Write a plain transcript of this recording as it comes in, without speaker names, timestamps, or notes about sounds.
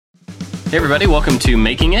Hey everybody, welcome to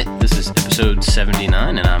Making It. This is episode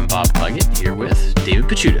 79, and I'm Bob Puckett here with David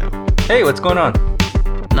Picciuto. Hey, what's going on?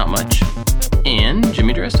 Not much. And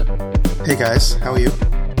Jimmy Dresta. Hey guys, how are you?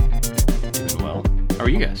 Doing well. How are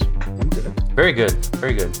you guys? I'm good. Very good,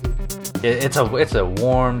 very good. It's a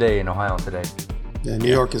warm day in Ohio today. Yeah,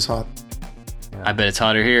 New York is hot. Yeah. I bet it's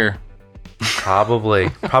hotter here.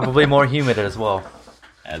 Probably more humid as well.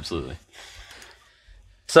 Absolutely.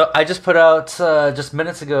 So I just put out just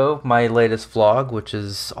minutes ago my latest vlog, which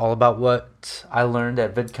is all about what I learned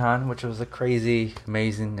at VidCon, which was a crazy,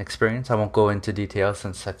 amazing experience. I won't go into detail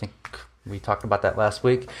since I think we talked about that last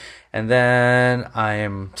week. And then I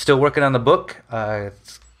am still working on the book.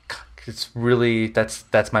 It's really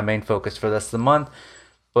that's my main focus for the rest of the month.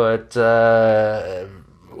 But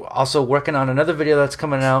also working on another video that's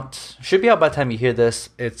coming out. Should be out by the time you hear this.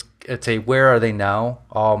 It's a where are they now?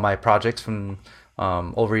 All my projects from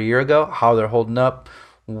over a year ago, how they're holding up,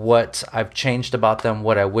 what I've changed about them,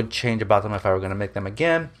 what I would change about them if I were going to make them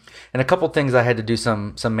again, and a couple things I had to do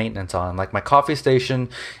some maintenance on. Like my coffee station,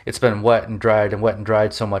 it's been wet and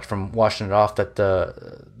dried so much from washing it off that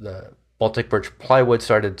the Baltic birch plywood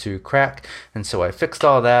started to crack, and so I fixed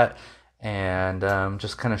all that. And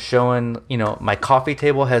just kind of showing, my coffee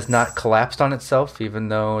table has not collapsed on itself, even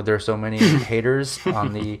though there are so many haters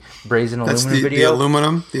on the brazen aluminum video.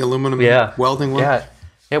 The aluminum welding one?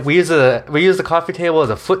 Yeah, we use the coffee table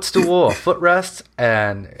as a footstool, a footrest,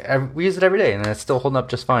 and we use it every day, and it's still holding up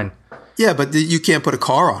just fine. Yeah, but you can't put a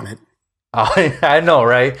car on it. Oh, I know,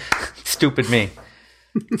 right? Stupid me.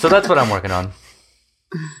 So that's what I'm working on.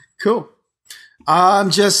 Cool. I'm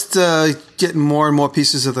just getting more and more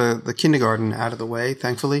pieces of the kindergarten out of the way,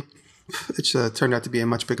 thankfully. It's turned out to be a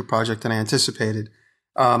much bigger project than I anticipated.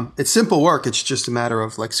 It's simple work. It's just a matter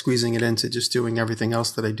of like squeezing it into just doing everything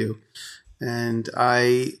else that I do. And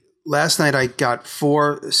last night I got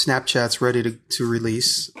 4 Snapchats ready to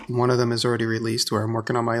release. One of them is already released where I'm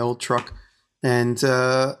working on my old truck. And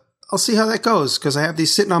I'll see how that goes because I have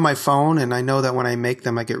these sitting on my phone and I know that when I make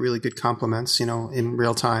them I get really good compliments, in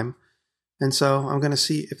real time. And so I'm going to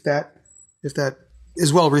see if that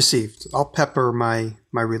is well received. I'll pepper my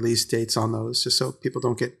release dates on those just so people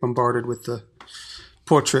don't get bombarded with the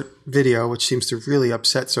portrait video, which seems to really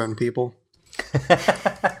upset certain people.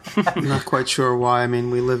 I'm not quite sure why. I mean,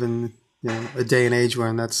 we live in a day and age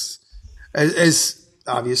when that's as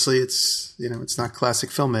obviously it's it's not classic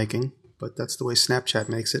filmmaking, but that's the way Snapchat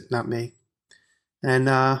makes it, not me. And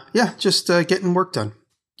just getting work done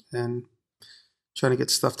and trying to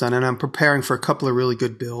get stuff done, and I'm preparing for a couple of really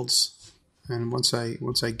good builds. And once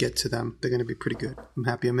I get to them, they're going to be pretty good. I'm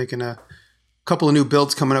happy. I'm making a couple of new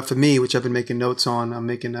builds coming up for me, which I've been making notes on. I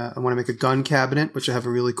want to make a gun cabinet, which I have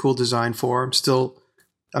a really cool design for.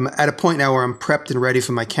 I'm at a point now where I'm prepped and ready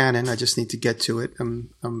for my Canon. I just need to get to it.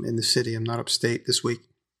 I'm in the city. I'm not upstate this week,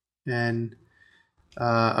 and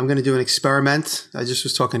I'm going to do an experiment. I just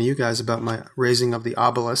was talking to you guys about my raising of the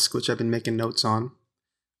obelisk, which I've been making notes on.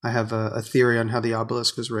 I have a theory on how the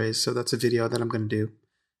obelisk was raised, so that's a video that I'm going to do.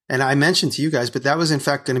 And I mentioned to you guys, but that was in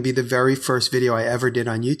fact going to be the very first video I ever did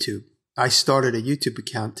on YouTube. I started a YouTube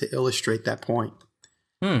account to illustrate that point.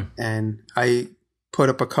 And I put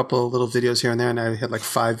up a couple of little videos here and there, and I had like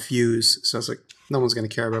 5 views. So I was like, no one's going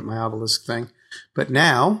to care about my obelisk thing. But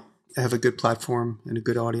now I have a good platform and a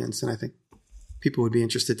good audience, and I think people would be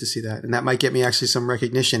interested to see that. And that might get me actually some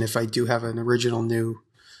recognition if I do have an original new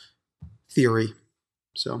theory.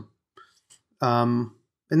 So, and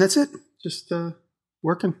that's it. Just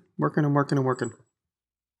working.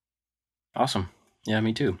 Awesome. Yeah,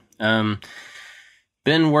 me too.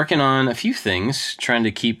 Been working on a few things, trying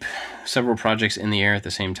to keep several projects in the air at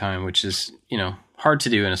the same time, which is, hard to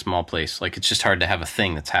do in a small place. Like, it's just hard to have a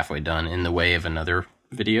thing that's halfway done in the way of another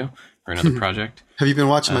video or another project. Have you been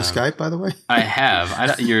watching my Skype, by the way? I have. I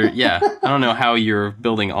don't know how you're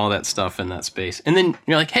building all that stuff in that space. And then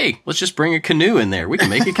you're like, hey, let's just bring a canoe in there. We can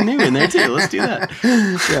make a canoe in there too. Let's do that.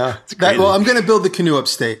 Yeah. I'm going to build the canoe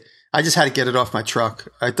upstate. I just had to get it off my truck.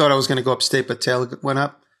 I thought I was going to go upstate, but Taylor went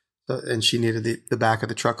up and she needed the back of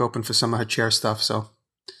the truck open for some of her chair stuff. So,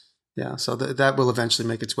 yeah. So that will eventually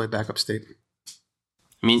make its way back upstate.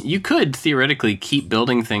 I mean, you could theoretically keep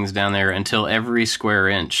building things down there until every square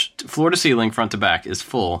inch, floor to ceiling, front to back, is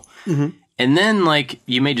full. Mm-hmm. And then,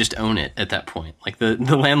 you may just own it at that point. Like, the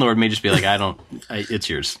landlord may just be like, it's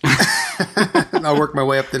yours. I'll work my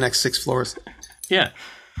way up the next 6 floors. Yeah.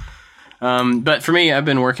 But for me, I've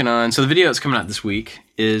been working on... So the video that's coming out this week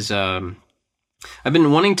is... I've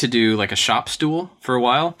been wanting to do, a shop stool for a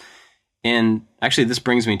while. And actually, this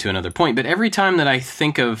brings me to another point. But every time that I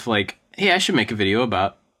think of, hey, I should make a video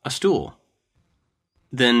about a stool.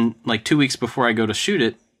 Then, 2 weeks before I go to shoot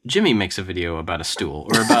it, Jimmy makes a video about a stool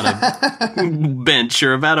or about a bench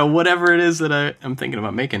or about a whatever it is that I'm thinking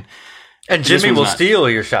about making. And Jimmy will steal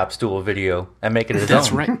your shop stool video and make it his own.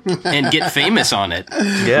 That's right. And get famous on it.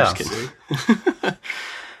 Yeah.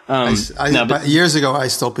 Years ago, I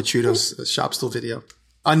stole Picciuto's shop stool video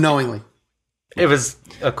unknowingly. It was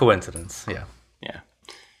a coincidence. Yeah.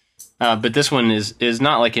 Yeah. But this one is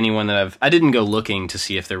not like anyone that I didn't go looking to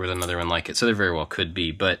see if there was another one like it. So there very well could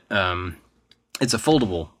be, but it's a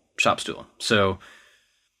foldable shop stool. So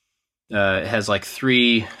it has like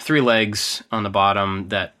three legs on the bottom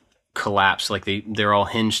that collapse, like they're all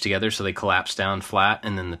hinged together, so they collapse down flat,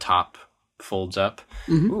 and then the top folds up.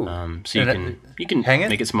 Mm-hmm. So you can hang it?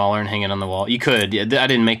 Make it smaller and hang it on the wall. You could. Yeah, I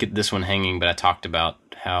didn't make this one hanging, but I talked about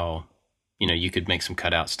how you could make some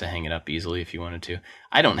cutouts to hang it up easily if you wanted to.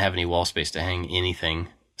 I don't have any wall space to hang anything,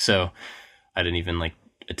 so I didn't even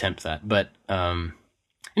attempt that. But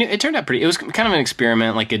it turned out pretty. It was kind of an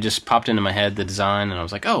experiment. Like, it just popped into my head, the design, and I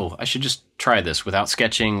was like, oh, I should just try this without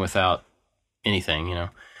sketching, without anything,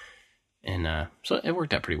 And so it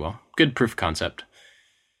worked out pretty well. Good proof of concept.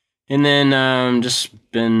 And then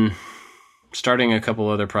just been starting a couple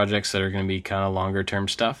other projects that are going to be kind of longer term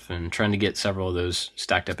stuff, and trying to get several of those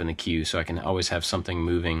stacked up in the queue so I can always have something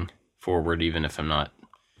moving forward, even if I'm not.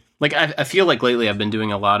 Like, I feel like lately I've been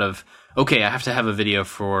doing a lot of, okay, I have to have a video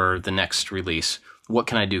for the next release. What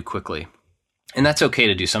can I do quickly? And that's okay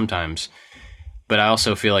to do sometimes. But I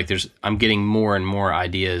also feel like I'm getting more and more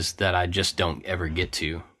ideas that I just don't ever get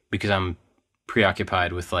to, because I'm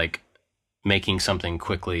preoccupied with making something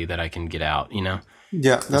quickly that I can get out,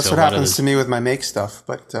 Yeah, that's what happens to me with my make stuff.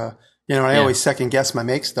 But, I always second guess my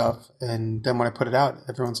make stuff. And then when I put it out,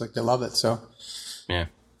 everyone's like, they love it. So yeah,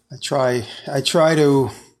 I try to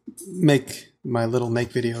make my little make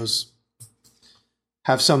videos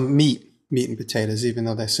have some meat and potatoes, even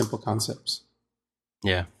though they're simple concepts.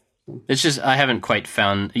 Yeah. It's just, I haven't quite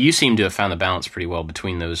found, you seem to have found the balance pretty well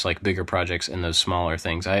between those bigger projects and those smaller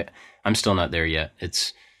things. I'm still not there yet.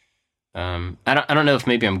 It's, I don't know if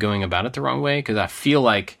maybe I'm going about it the wrong way, because I feel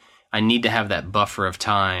like I need to have that buffer of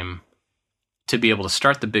time to be able to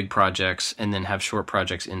start the big projects and then have short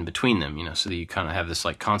projects in between them, so that you kind of have this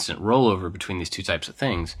constant rollover between these two types of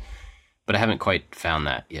things. But I haven't quite found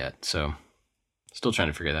that yet. So still trying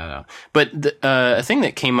to figure that out. But a thing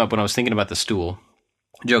that came up when I was thinking about the stool,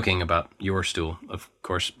 joking about your stool, of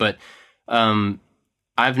course, but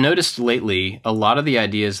I've noticed lately a lot of the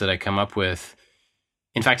ideas that I come up with,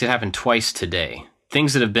 in fact, it happened twice today,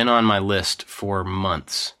 things that have been on my list for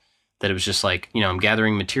months, that it was just I'm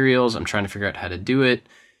gathering materials, I'm trying to figure out how to do it,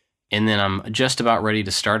 and then I'm just about ready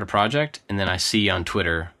to start a project, and then I see on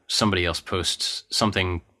Twitter somebody else posts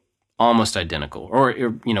something almost identical, or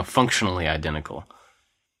functionally identical.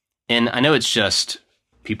 And I know it's just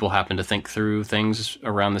people happen to think through things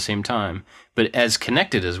around the same time, but as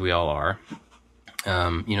connected as we all are,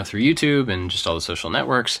 through YouTube and just all the social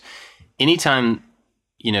networks, anytime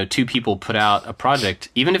two people put out a project,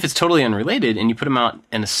 even if it's totally unrelated, and you put them out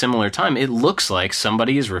in a similar time, it looks like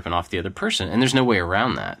somebody is ripping off the other person, and there's no way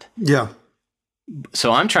around that. Yeah.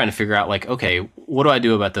 So I'm trying to figure out okay, what do I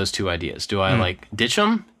do about those two ideas? Do I ditch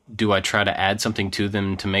them? Do I try to add something to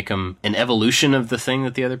them to make them an evolution of the thing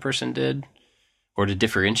that the other person did, or to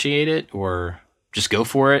differentiate it, or just go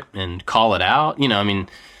for it and call it out? Do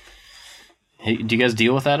you guys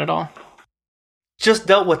deal with that at all? Just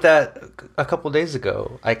dealt with that a couple of days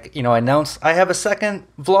ago. I announced I have a second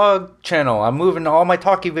vlog channel. I'm moving all my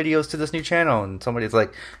talkie videos to this new channel, and somebody's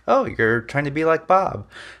like, "Oh, you're trying to be like Bob."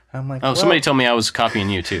 I'm like, "Oh, somebody told me I was copying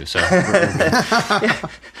you too." So, yeah.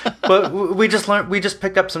 But we just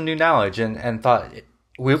picked up some new knowledge and thought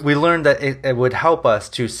we learned that it would help us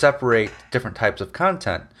to separate different types of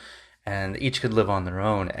content, and each could live on their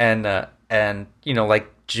own. And like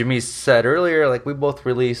Jimmy said earlier, we both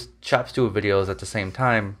released Shop Stool videos at the same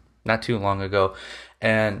time not too long ago,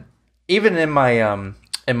 and even in my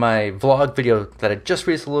vlog video that I just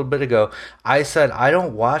released a little bit ago, I said I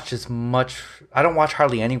don't watch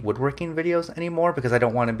hardly any woodworking videos anymore, because I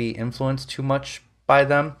don't want to be influenced too much by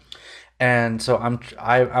them. And so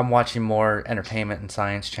I'm watching more entertainment and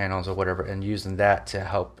science channels or whatever, and using that to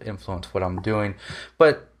help influence what I'm doing.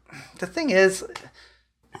 But the thing is,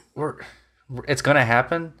 it's going to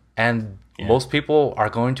happen, and most people are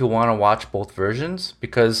going to want to watch both versions,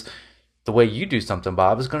 because the way you do something,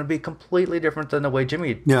 Bob, is going to be completely different than the way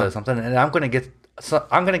Jimmy does something, and I'm going to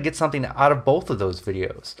get something out of both of those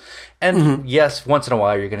videos. And yes, once in a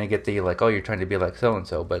while you're going to get the oh, you're trying to be like so and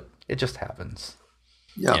so, but it just happens.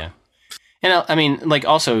 Yeah. And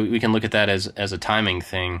also we can look at that as a timing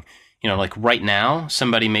thing. like right now,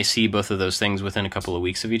 somebody may see both of those things within a couple of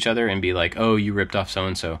weeks of each other and be like, oh, you ripped off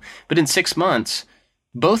so-and-so. But in 6 months,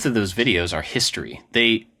 both of those videos are history.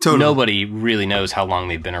 Nobody really knows how long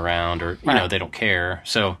they've been around, or, they don't care.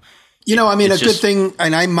 So, a good thing,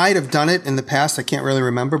 and I might have done it in the past. I can't really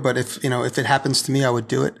remember, but if it happens to me, I would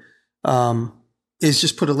do it. Is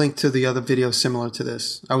just put a link to the other video similar to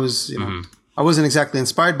this. I was, I wasn't exactly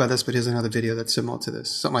inspired by this, but here's another video that's similar to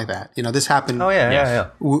this. Something like that. This happened. Oh, yeah.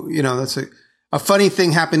 That's a funny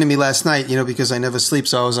thing happened to me last night, because I never sleep.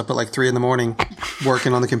 So I was up at like 3 a.m.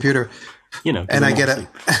 working on the computer. And I get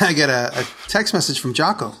a text message from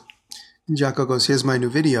Jocko. And Jocko goes, here's my new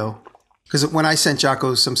video. Because when I sent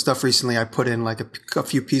Jocko some stuff recently, I put in like a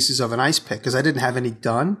few pieces of an ice pick because I didn't have any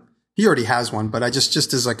done. He already has one, but I just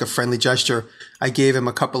as like a friendly gesture, I gave him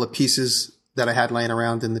a couple of pieces that I had laying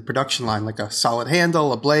around in the production line, like a solid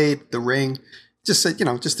handle, a blade, the ring, just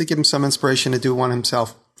to give him some inspiration to do one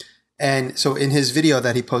himself. And so in his video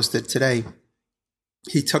that he posted today,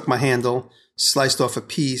 he took my handle, sliced off a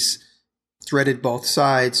piece, threaded both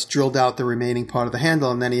sides, drilled out the remaining part of the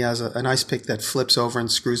handle, and then he has an ice pick that flips over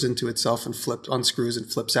and screws into itself and unscrews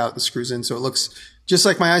and flips out and screws in. So it looks just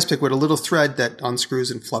like my ice pick with a little thread that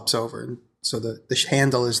unscrews and flips over. And so the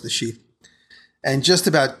handle is the sheath. And just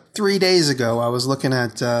about 3 days ago, I was looking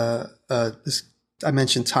at this. I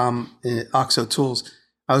mentioned Tom Oxo Tools.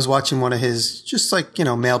 I was watching one of his just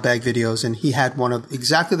mailbag videos, and he had one of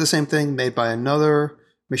exactly the same thing made by another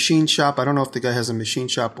machine shop. I don't know if the guy has a machine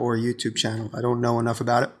shop or a YouTube channel. I don't know enough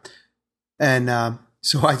about it. And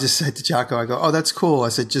so I just said to Jocko, I go, oh, that's cool. I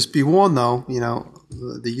said, just be warned though,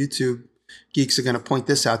 the YouTube geeks are going to point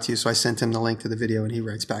this out to you. So I sent him the link to the video, and he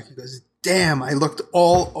writes back. He goes, damn, I looked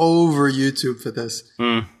all over YouTube for this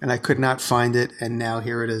and I could not find it. And now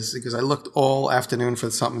here it is, because I looked all afternoon for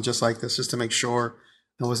something just like this, just to make sure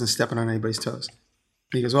I wasn't stepping on anybody's toes.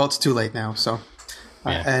 And he goes, well, it's too late now. So,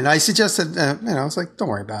 and I suggested, it's like, don't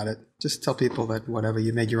worry about it. Just tell people that whatever,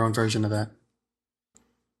 you made your own version of that.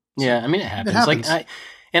 So, yeah. I mean, it happens. Like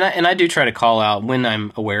I do try to call out when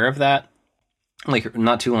I'm aware of that. Like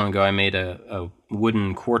not too long ago, I made a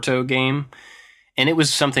wooden Quarto game, and it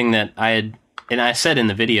was something that I said in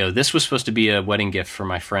the video, this was supposed to be a wedding gift for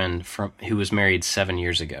my friend who was married 7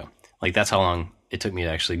 years ago. Like that's how long it took me to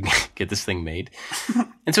actually get this thing made.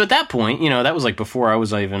 And so at that point, that was like before I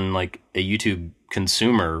was even like a YouTube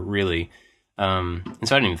consumer really. And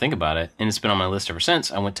so I didn't even think about it. And it's been on my list ever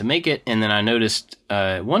since. I went to make it. And then I noticed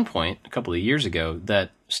at one point, a couple of years ago,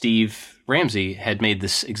 that Steve Ramsey had made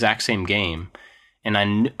this exact same game. And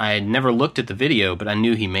I had never looked at the video, but I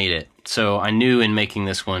knew he made it. So I knew in making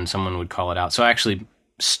this one, someone would call it out. So I actually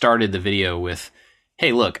started the video with,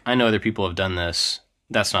 hey, look, I know other people have done this.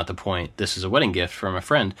 That's not the point. This is a wedding gift from a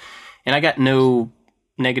friend. And I got no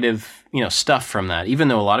negative, stuff from that, even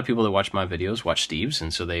though a lot of people that watch my videos watch Steve's.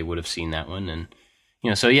 And so they would have seen that one. And,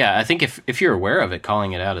 so yeah, I think if you're aware of it,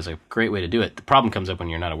 calling it out is a great way to do it. The problem comes up when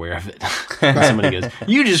you're not aware of it. Somebody goes,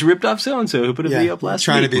 you just ripped off so-and-so who put a video up last week.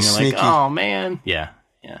 Trying to be and you're sneaky. Like, oh man. Yeah.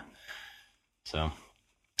 So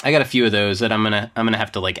I got a few of those that I'm gonna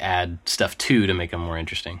have to like add stuff to make them more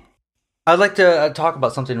interesting. I'd like to talk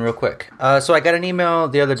about something real quick. So I got an email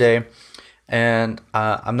the other day, and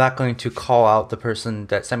I'm not going to call out the person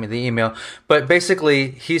that sent me the email, but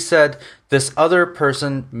basically he said this other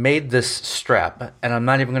person made this strap, and I'm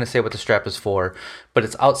not even going to say what the strap is for, but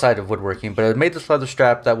it's outside of woodworking, but it made this leather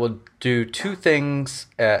strap that will do two things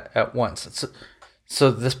at once.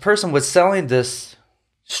 So this person was selling this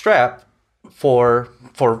strap for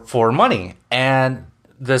money, and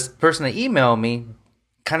this person that emailed me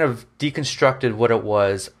kind of deconstructed what it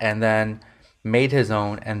was and then made his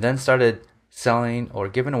own and then started selling or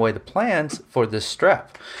giving away the plans for this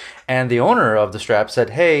strap. And the owner of the strap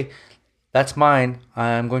said, hey, that's mine.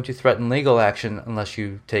 I'm going to threaten legal action unless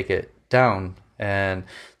you take it down. And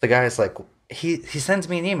the guy's like, he sends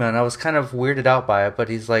me an email, and I was kind of weirded out by it, but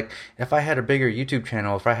he's like, if I had a bigger YouTube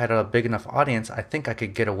channel, if I had a big enough audience, I think I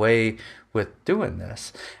could get away with doing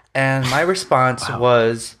this. And my response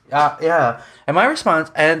was, yeah. And my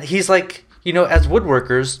response, and he's like, as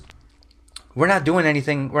woodworkers, we're not doing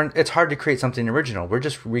anything. It's hard to create something original. We're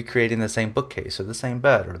just recreating the same bookcase or the same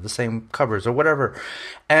bed or the same covers or whatever.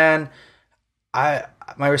 And my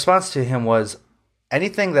response to him was,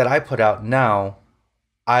 anything that I put out now,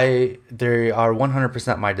 they are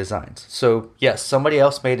 100% my designs. So yes, somebody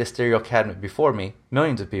else made a stereo cabinet before me,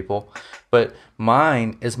 millions of people, but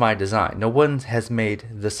mine is my design. No one has made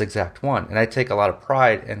this exact one. And I take a lot of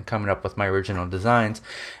pride in coming up with my original designs.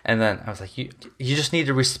 And then I was like, you just need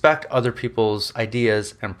to respect other people's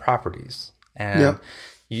ideas and properties. And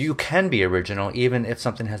you can be original even if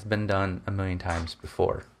something has been done a million times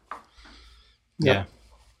before. Yeah,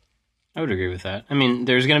 I would agree with that. I mean,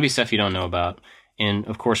 there's going to be stuff you don't know about, and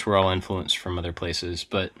of course, we're all influenced from other places.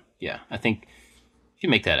 But yeah, I think if you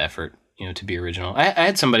make that effort, to be original. I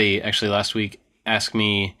had somebody actually last week ask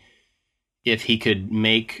me if he could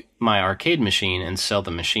make my arcade machine and sell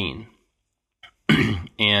the machine,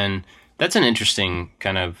 and that's an interesting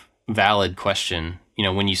kind of valid question.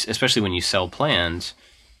 Especially when you sell plans.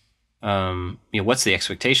 What's the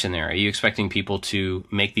expectation there? Are you expecting people to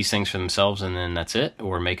make these things for themselves and then that's it,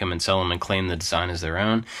 or make them and sell them and claim the design as their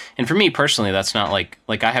own? And for me personally, that's not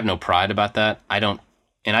like I have no pride about that. I don't.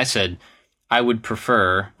 And I said I would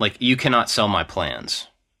prefer, you cannot sell my plans.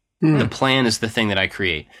 The plan is the thing that I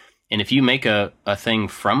create. And if you make a thing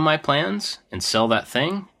from my plans and sell that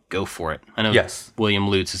thing, go for it. I know William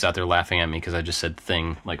Lutz is out there laughing at me because I just said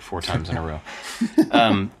thing 4 times in a row.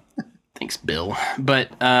 Thanks, Bill. But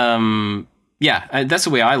that's the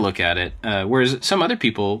way I look at it. Whereas some other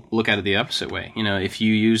people look at it the opposite way. If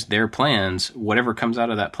you use their plans, whatever comes out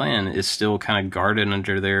of that plan is still kind of guarded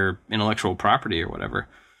under their intellectual property or whatever.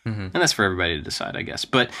 Mm-hmm. And that's for everybody to decide, I guess.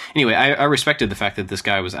 But anyway, I respected the fact that this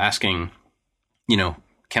guy was asking,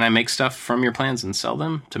 can I make stuff from your plans and sell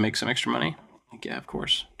them to make some extra money? Yeah, of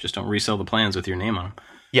course. Just don't resell the plans with your name on them.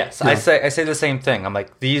 Yes, yeah. I say the same thing. I'm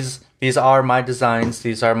like, these are my designs,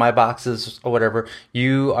 these are my boxes or whatever.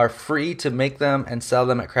 You are free to make them and sell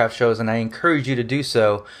them at craft shows, and I encourage you to do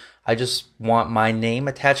so. I just want my name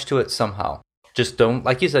attached to it somehow. Just don't,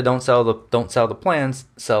 like you said, don't sell the plans,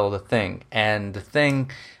 sell the thing. And the thing,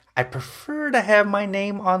 I prefer to have my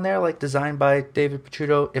name on there, like designed by David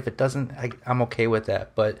Picciuto. If it doesn't, I'm okay with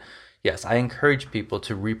that. But yes, I encourage people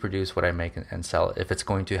to reproduce what I make and sell it if it's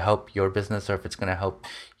going to help your business or if it's going to help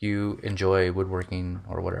you enjoy woodworking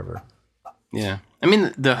or whatever. Yeah. I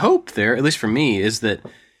mean, the hope there, at least for me, is that,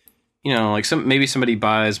 maybe somebody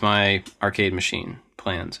buys my arcade machine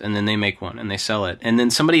plans and then they make one and they sell it. And then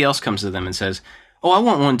somebody else comes to them and says, oh, I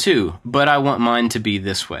want one too, but I want mine to be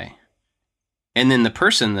this way. And then the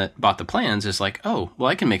person that bought the plans is like, oh, well,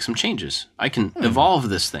 I can make some changes. I can evolve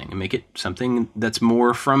this thing and make it something that's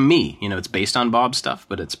more from me. It's based on Bob's stuff,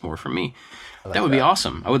 but it's more from me. That would be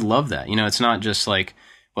awesome. I would love that. It's not just like,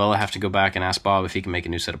 well, I have to go back and ask Bob if he can make a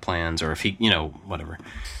new set of plans or if he, whatever.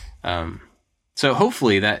 So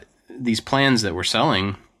hopefully that these plans that we're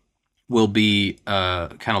selling will be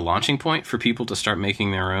a kind of launching point for people to start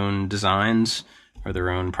making their own designs or their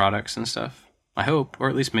own products and stuff. I hope, or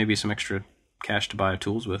at least maybe some extra cash to buy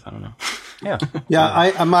tools with. I don't know.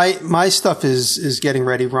 Yeah. My stuff is getting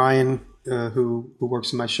ready. Ryan, who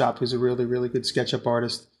works in my shop, who's a really, really good SketchUp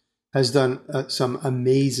artist, has done some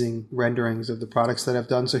amazing renderings of the products that I've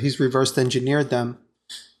done. So he's reversed engineered them.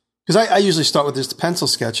 Because I usually start with just a pencil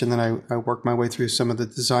sketch and then I work my way through some of the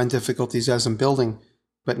design difficulties as I'm building.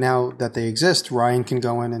 But now that they exist, Ryan can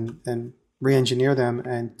go in and re-engineer them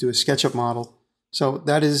and do a SketchUp model. So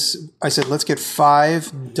that is, I said, let's get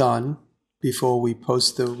 5 done before we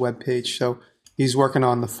post the webpage. So he's working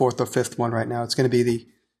on the 4th or 5th one right now. It's going to be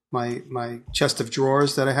my chest of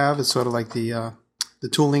drawers that I have. It's sort of like the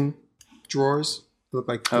tooling drawers. They look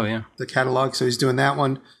like the catalog. So he's doing that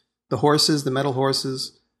one. The horses, the metal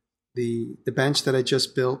horses, the bench that I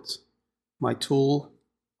just built, my tool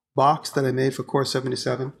box that I made for Core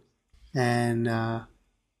 77, and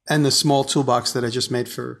the small toolbox that I just made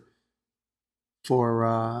for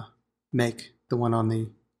Make, the one on the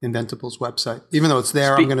Inventables website. Even though it's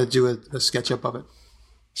there, I'm going to do a SketchUp of it.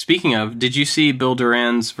 Speaking of, did you see Bill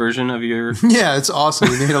Duran's version of your... Yeah, it's awesome.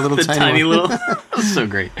 He made a little tiny little... That was so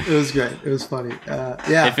great. It was great. It was funny.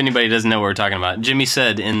 Yeah. If anybody doesn't know what we're talking about, Jimmy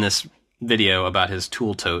said in this video about his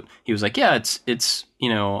tool tote, he was like, yeah, it's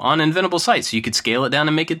on Inventable sites, so you could scale it down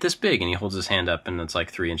and make it this big. And he holds his hand up and it's like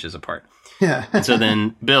 3 inches apart. Yeah. And so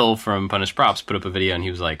then Bill from Punished Props put up a video and he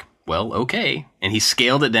was like, well, okay. And he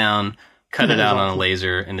scaled it down, cut it out on a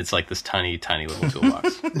laser, and it's like this tiny, tiny little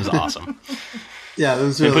toolbox. It was awesome. Yeah, it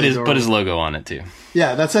was really put his logo on it too.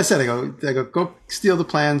 Yeah, that's what I said. I go steal the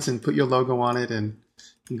plans and put your logo on it and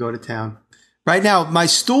go to town. Right now, my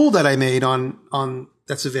stool that I made on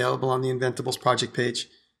that's available on the Inventables project page,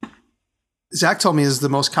 Zach told me is the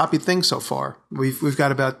most copied thing so far. We've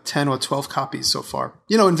got about 10 or 12 copies so far.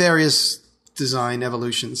 In various design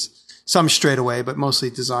evolutions. Some straight away, but mostly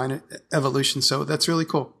design evolution. So that's really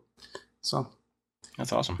cool. So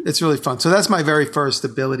that's awesome. It's really fun. So that's my very first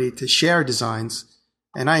ability to share designs.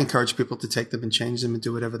 And I encourage people to take them and change them and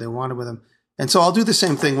do whatever they want with them. And so I'll do the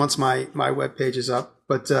same thing once my webpage is up.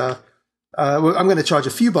 But I'm going to charge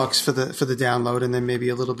a few bucks for the download, and then maybe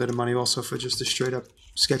a little bit of money also for just a straight up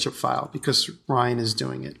SketchUp file, because Ryan is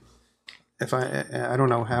doing it. If I don't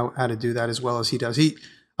know how to do that as well as he does.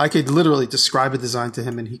 I could literally describe a design to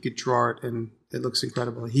him and he could draw it It looks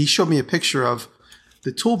incredible. He showed me a picture of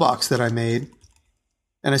the toolbox that I made.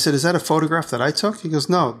 And I said, is that a photograph that I took? He goes,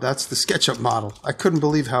 no, that's the SketchUp model. I couldn't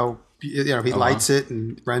believe how, he lights it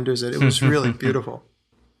and renders it. It was really beautiful.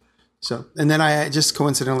 So, and then I just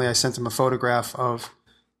coincidentally, I sent him a photograph of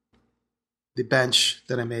the bench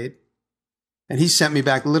that I made. And he sent me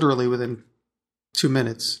back literally within 2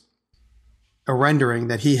 minutes a rendering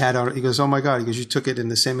that he had on. He goes, oh my God. He goes, you took it in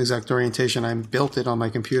the same exact orientation. I built it on my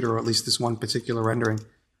computer, or at least this one particular rendering.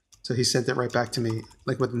 So he sent it right back to me,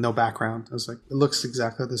 like with no background. I was like, it looks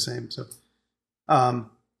exactly the same. So,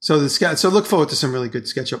 so look forward to some really good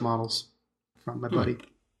SketchUp models from my buddy.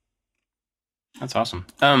 That's awesome.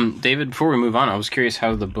 David, before we move on, I was curious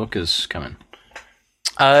how the book is coming.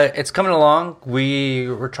 It's coming along. We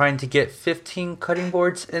were trying to get 15 cutting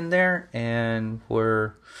boards in there, and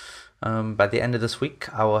we're by the end of this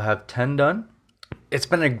week, I will have 10 done. It's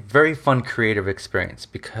been a very fun creative experience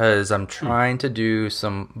because I'm trying to do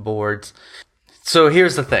some boards. So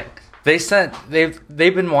here's the thing.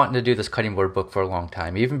 They've been wanting to do this cutting board book for a long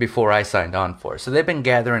time, even before I signed on for it. So they've been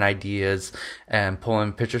gathering ideas and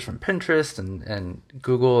pulling pictures from Pinterest and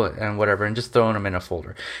Google and whatever, and just throwing them in a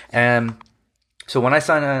folder. And so when I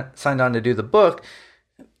signed on to do the book,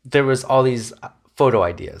 there was all these photo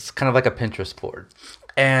ideas, kind of like a Pinterest board.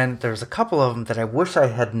 And there's a couple of them that I wish I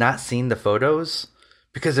had not seen the photos,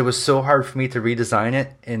 because it was so hard for me to redesign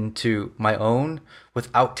it into my own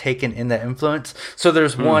without taking in that influence. So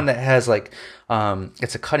there's one that has like,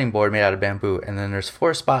 it's a cutting board made out of bamboo, and then there's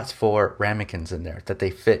 4 spots for ramekins in there that they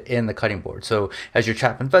fit in the cutting board. So as you're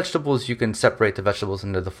chopping vegetables, you can separate the vegetables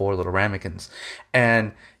into the 4 little ramekins.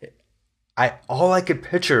 And all I could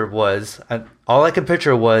picture was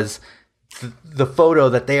the photo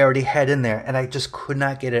that they already had in there, and I just could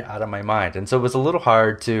not get it out of my mind. And so it was a little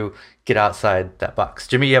hard to get outside that box.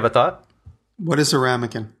 Jimmy, you have a thought? What is a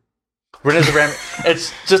ramekin? What is a ramekin?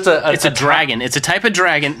 It's just it's a dragon. It's a type of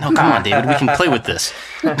dragon. No, come on, David. We can play with this.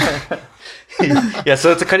 Yeah,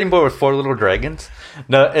 so it's a cutting board with 4 little dragons.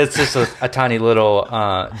 No, it's just a tiny little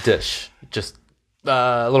dish, just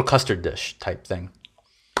a little custard dish type thing.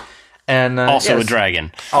 And also a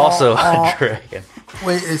dragon. Also a dragon.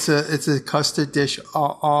 Wait, it's a custard dish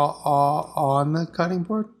on the cutting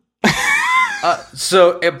board?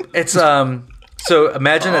 So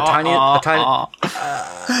imagine a tiny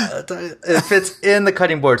it fits in the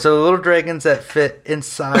cutting board. So the little dragons that fit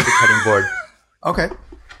inside the cutting board. Okay.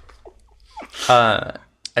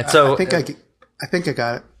 And so I think I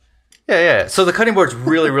got it. Yeah. So the cutting board's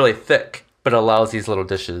really, really thick, but it allows these little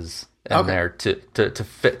dishes in there to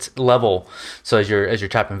fit level. So as you're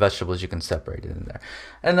chopping vegetables, you can separate it in there.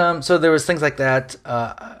 And so there was things like that,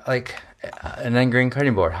 like an end grain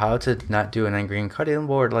cutting board, how to not do an end grain cutting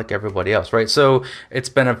board like everybody else, right? So it's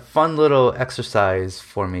been a fun little exercise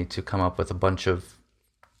for me to come up with a bunch of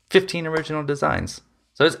 15 original designs.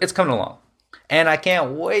 So it's coming along. And I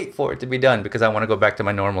can't wait for it to be done because I want to go back to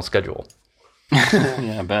my normal schedule.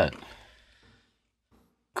 Yeah, I bet.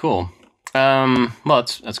 Cool. Well,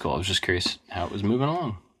 that's cool. I was just curious how it was moving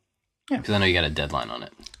along. Yeah. Because I know you got a deadline on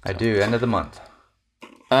it. So. I do, end of the month.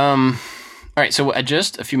 All right, so I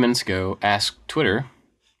just a few minutes ago asked Twitter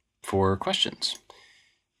for questions.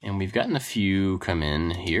 And we've gotten a few come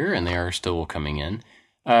in here, and they are still coming in.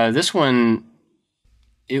 This one,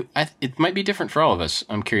 it might be different for all of us.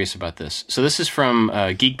 I'm curious about this. So this is from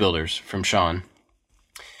Geek Builders, from Sean.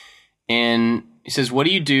 And he says, what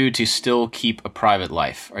do you do to still keep a private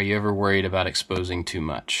life? Are you ever worried about exposing too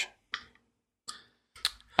much?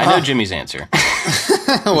 I know Jimmy's answer.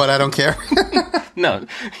 What, I don't care? No,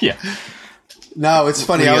 yeah. No, it's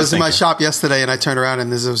funny. I was in my shop yesterday, and I turned around,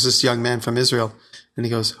 and there was this young man from Israel. And he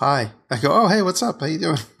goes, hi. I go, oh, hey, what's up? How you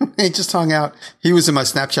doing? He just hung out. He was in my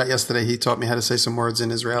Snapchat yesterday. He taught me how to say some words in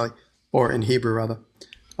Israeli, or in Hebrew, rather.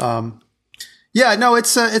 Yeah, no,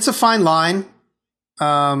 it's a fine line.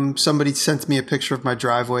 Somebody sent me a picture of my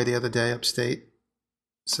driveway the other day upstate.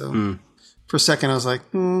 So for a second, I was like,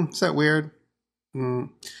 is that weird?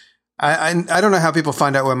 I don't know how people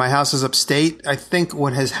find out where my house is upstate. I think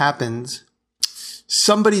what has happened,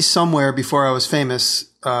 somebody somewhere before I was famous,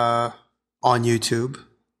 on YouTube,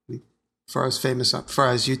 before I was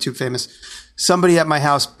YouTube famous, somebody at my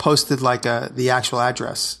house posted like the actual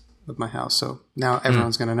address of my house. So now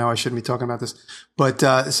everyone's going to know I shouldn't be talking about this. But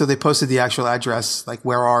so they posted the actual address, like,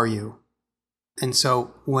 where are you? And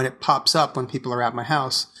so when it pops up, when people are at my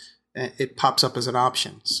house, it pops up as an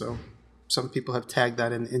option. So some people have tagged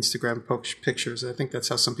that in Instagram pictures. I think that's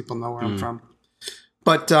how some people know where I'm from.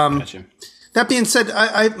 But gotcha. That being said,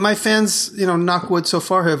 my fans, knock wood, so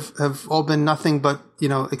far have all been nothing but,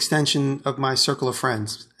 extension of my circle of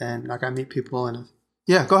friends. And like, I meet people and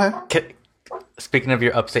yeah, go ahead. speaking of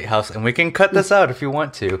your upstate house, and we can cut this out if you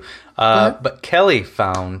want to, but Kelly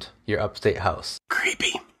found your upstate house.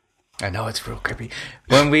 Creepy. I know, it's real creepy.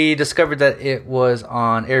 When we discovered that it was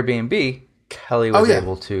on Airbnb, Kelly was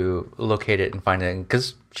able to locate it and find it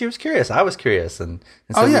because she was curious. I was curious, and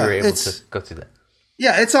so we were able to go through that.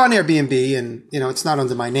 Yeah, it's on Airbnb, and it's not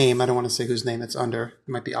under my name. I don't want to say whose name it's under. It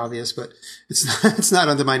might be obvious, but it's not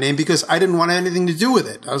under my name because I didn't want anything to do with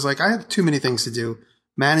it. I was like, I have too many things to do.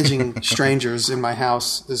 Managing strangers in my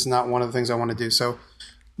house is not one of the things I want to do. So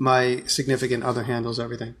my significant other handles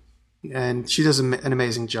everything, and she does an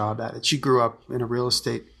amazing job at it. She grew up in a real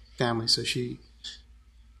estate family, so she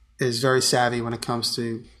is very savvy when it comes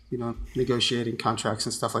to negotiating contracts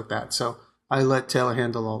and stuff like that. So I let Taylor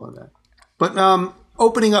handle all of that. But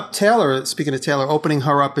opening up Taylor, speaking of Taylor, opening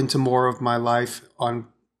her up into more of my life on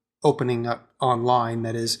opening up online,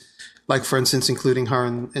 that is, like, for instance, including her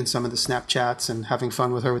in some of the Snapchats and having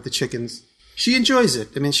fun with her with the chickens. She enjoys it.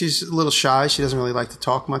 I mean, she's a little shy. She doesn't really like to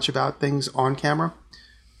talk much about things on camera.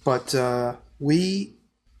 But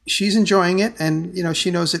she's enjoying it, and,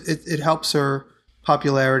 she knows it helps her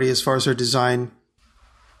popularity as far as her design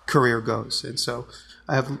career goes. And so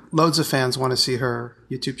I have loads of fans want to see her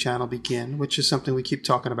YouTube channel begin, which is something we keep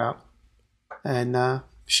talking about. And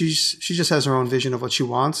she just has her own vision of what she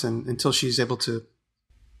wants, and until she's able to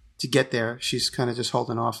get there, she's kind of just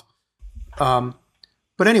holding off.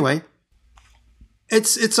 But anyway,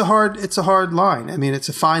 it's a hard line. I mean, it's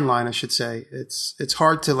a fine line, I should say. It's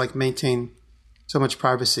hard to maintain so much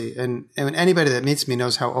privacy, and anybody that meets me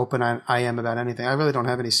knows how open I am about anything. I really don't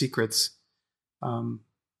have any secrets. I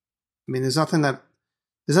mean, there's nothing I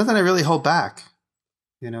really hold back,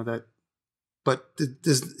 but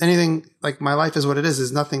there's anything, my life is what it is.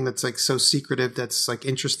 There's nothing that's so secretive that's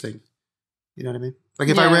interesting. You know what I mean?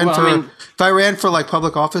 If I ran for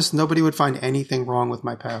public office, nobody would find anything wrong with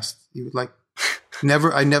my past. You would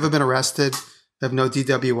I've never been arrested. I have no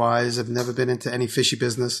DWIs. I've never been into any fishy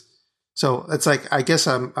business. So it's I guess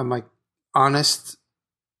I'm honest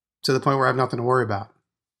to the point where I have nothing to worry about.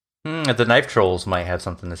 The knife trolls might have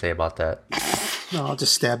something to say about that. No, I'll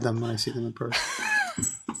just stab them when I see them in person.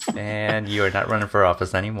 And you are not running for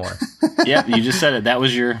office anymore. Yep, you just said it. That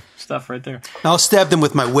was your stuff right there. I'll stab them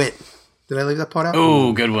with my wit. Did I leave that part out?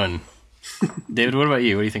 Oh, good one. David, what about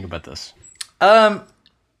you? What do you think about this? Kind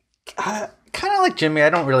of like Jimmy, I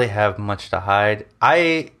don't really have much to hide.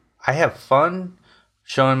 I have fun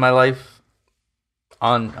showing my life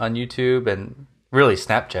on YouTube and really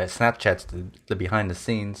Snapchat. Snapchat's the behind the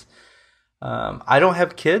scenes. I don't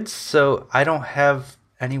have kids, so I don't have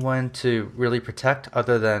anyone to really protect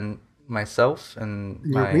other than myself and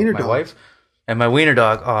my wife. And my wiener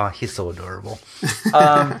dog, oh, he's so adorable.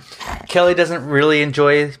 Kelly doesn't really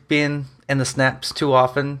enjoy being in the snaps too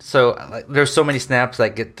often. So there's so many snaps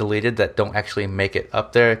that get deleted that don't actually make it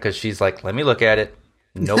up there because she's like, let me look at it.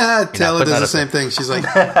 Nope. Taylor does the same thing. She's like,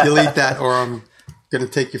 delete that or I'm going to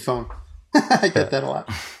take your phone. I get that a lot.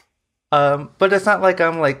 But it's not like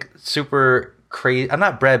I'm super crazy. I'm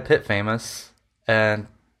not Brad Pitt famous. And,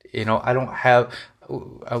 I don't have,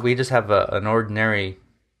 we just have an ordinary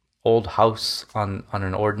old house on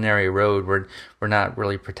an ordinary road. We're not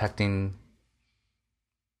really protecting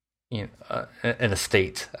an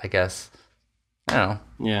estate, I guess. I don't know.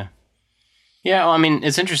 Yeah. Yeah, well, I mean,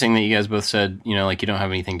 it's interesting that you guys both said, you don't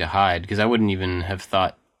have anything to hide, because I wouldn't even have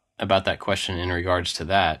thought about that question in regards to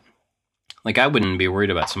that. I wouldn't be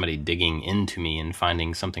worried about somebody digging into me and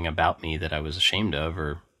finding something about me that I was ashamed of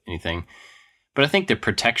or anything. But I think the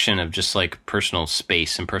protection of just personal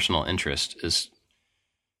space and personal interest is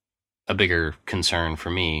a bigger concern for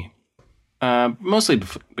me, mostly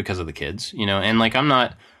because of the kids, and I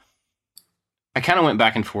kind of went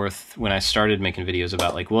back and forth when I started making videos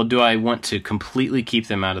about well, do I want to completely keep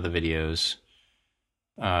them out of the videos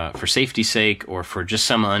for safety's sake or for just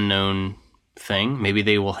some unknown thing? Maybe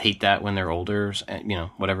they will hate that when they're older,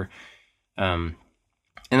 whatever. And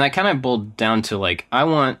I kind of boiled down to I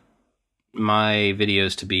want my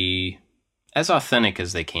videos to be as authentic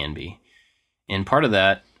as they can be. And part of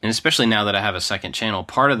that, and especially now that I have a second channel,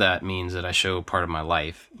 part of that means that I show part of my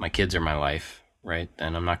life. My kids are my life, right?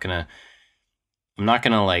 And I'm not gonna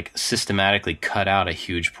systematically cut out a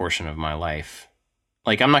huge portion of my life.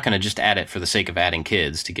 I'm not gonna just add it for the sake of adding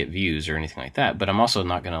kids to get views or anything like that. But I'm also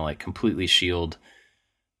not gonna completely shield,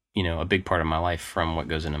 a big part of my life from what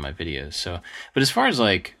goes into my videos. So, but as far as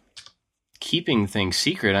keeping things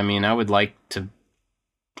secret, I mean, I would like to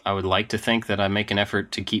think that I make an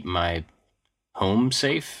effort to keep my home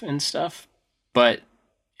safe and stuff, but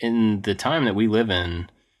in the time that we live in,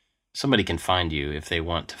 somebody can find you if they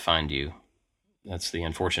want to find you. That's the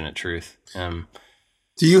unfortunate truth.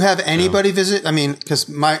 Do you have anybody visit? I mean, because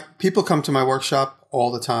my people come to my workshop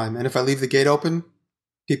all the time, and if I leave the gate open,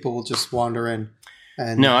 people will just wander in.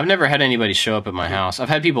 And No, I've never had anybody show up at my house. I've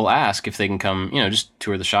had people ask if they can come, just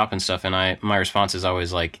tour the shop and stuff. And my response is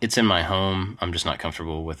always like, it's in my home. I'm just not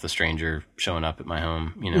comfortable with a stranger showing up at my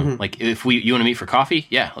home. Like if you want to meet for coffee,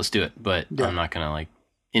 yeah, let's do it. But I'm not going to like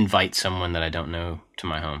invite someone that I don't know to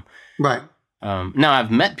my home. Right. Now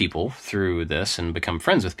I've met people through this and become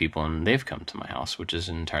friends with people, and they've come to my house, which is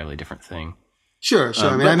an entirely different thing. Sure.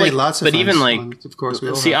 I mean, I made lots of friends. But even of course, we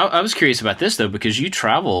all see, have. I was curious about this though, because you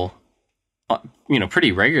travel,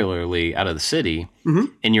 pretty regularly out of the city,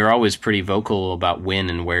 and you're always pretty vocal about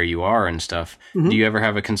when and where you are and stuff. Do you ever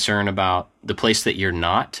have a concern about the place that you're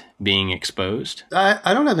not being exposed?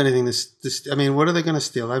 I don't have anything to I mean, what are they going to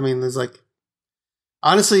steal? I mean, there's like,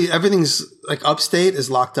 honestly, everything's like upstate is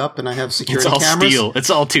locked up, and I have security cameras. It's all steel. It's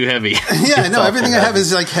all too heavy. Yeah, no, everything I have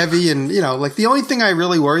is like heavy, and like the only thing I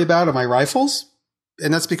really worry about are my rifles,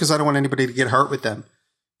 and that's because I don't want anybody to get hurt with them.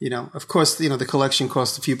 Of course, the collection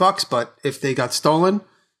costs a few bucks, but if they got stolen,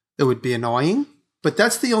 it would be annoying. But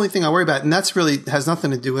that's the only thing I worry about, and that's really has nothing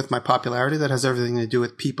to do with my popularity. That has everything to do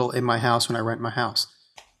with people in my house when I rent my house,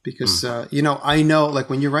 because I know like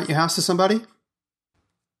when you rent your house to somebody.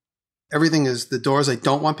 Everything is the doors I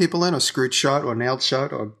don't want people in are screwed shut or nailed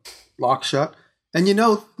shut or locked shut. And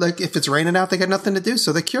like if it's raining out, they got nothing to do.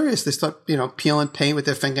 So they're curious. They start, peeling paint with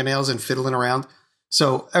their fingernails and fiddling around.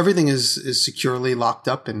 So everything is securely locked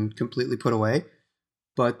up and completely put away.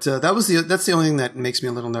 But that's the only thing that makes me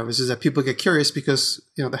a little nervous is that people get curious because,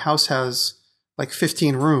 the house has like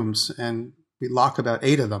 15 rooms and we lock about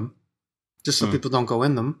 8 of them just so people don't go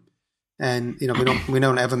in them. And, we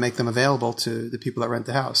don't ever make them available to the people that rent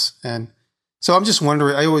the house. And so I'm just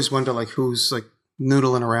wondering, I always wonder like who's like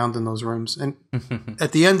noodling around in those rooms. And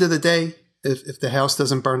at the end of the day, if the house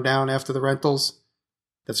doesn't burn down after the rentals,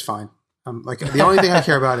 that's fine. Like the only thing I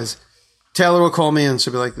care about is Taylor will call me and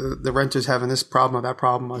she'll be like, the renter's having this problem or that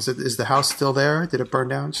problem. I said, is the house still there? Did it burn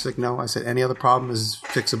down? She's like, no. I said, any other problem is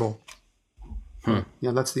fixable.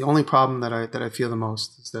 That's the only problem that I fear the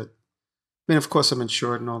most is that. I mean, of course, I'm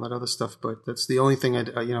insured and all that other stuff, but that's the only thing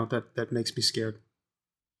that makes me scared.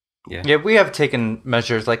 Yeah, we have taken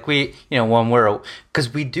measures like when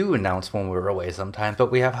because we do announce when we're away sometimes,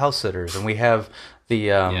 but we have house sitters and we have we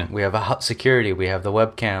have security, we have the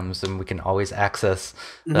webcams, and we can always access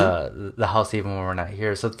the house even when we're not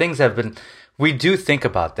here. So things have been. We do think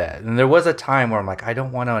about that, and there was a time where I'm like, I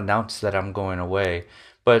don't want to announce that I'm going away,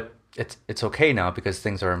 but. It's okay now because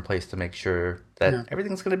things are in place to make sure that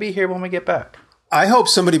everything's going to be here when we get back. I hope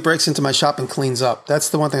somebody breaks into my shop and cleans up. That's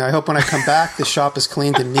the one thing. I hope when I come back, the shop is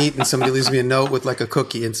cleaned and neat, and somebody leaves me a note with like a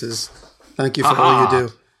cookie and says, "Thank you for all you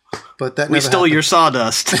do." But that we never stole happened. your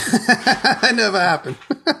sawdust. That never happened.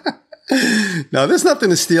 No, there's nothing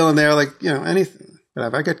to steal in there. Like anything.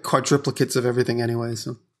 Whatever. I got quadruplicates of everything anyway.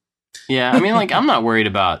 So. Yeah, I mean, like, I'm not worried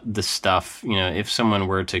about the stuff. If someone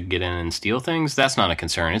were to get in and steal things, that's not a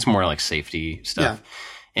concern. It's more like safety stuff.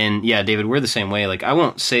 Yeah. And yeah, David, we're the same way. Like, I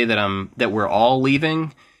won't say that we're all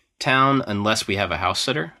leaving town unless we have a house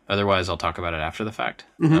sitter. Otherwise, I'll talk about it after the fact.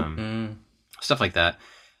 Stuff like that.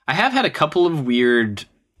 I have had a couple of weird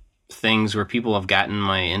things where people have gotten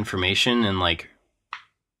my information and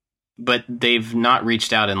but they've not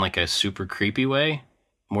reached out in like a super creepy way.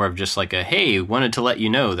 More of just like hey, wanted to let you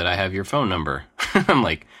know that I have your phone number. I'm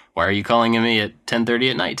like, why are you calling me at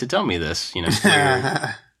 10:30 at night to tell me this?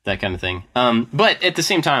 That kind of thing. But at the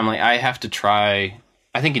same time, like I have to try.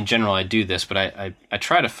 I think in general I do this, but I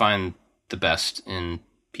try to find the best in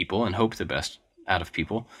people and hope the best out of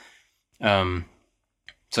people.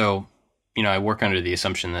 So I work under the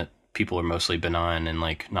assumption that people are mostly benign and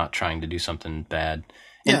like not trying to do something bad.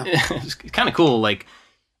 And it's kind of cool. Like.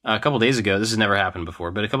 A couple days ago, this has never happened before,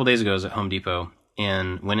 but a couple days ago I was at Home Depot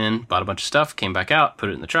and went in, bought a bunch of stuff, came back out, put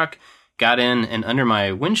it in the truck, got in, and under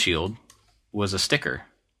my windshield was a sticker,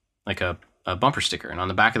 like a bumper sticker. And on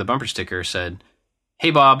the back of the bumper sticker said, "Hey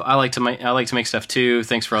Bob, I like to make stuff too.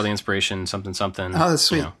 Thanks for all the inspiration, something, something." Oh, that's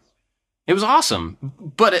sweet. It was awesome,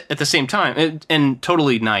 but at the same time, and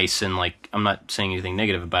totally nice, and like I'm not saying anything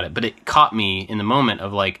negative about it, but it caught me in the moment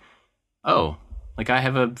of like, oh, like I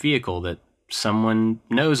have a vehicle that someone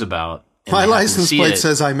knows about. My license plate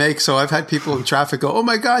says I make, so I've had people in traffic go, "Oh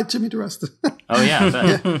my God, Jimmy DeResta." Oh yeah,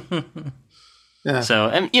 I bet. Yeah. So,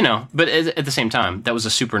 and but at the same time, that was a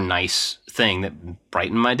super nice thing that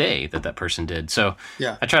brightened my day that person did. So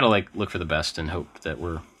yeah, I try to like look for the best and hope that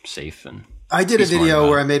we're safe. And I did a video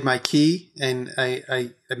where I made my key, and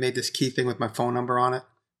I made this key thing with my phone number on it,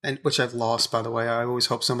 and which I've lost, by the way. I always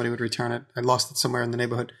hope somebody would return it. I lost it somewhere in the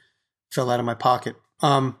neighborhood, fell out of my pocket.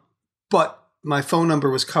 But my phone number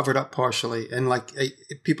was covered up partially, and like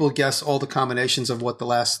people guess all the combinations of what the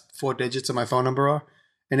last 4 digits of my phone number are.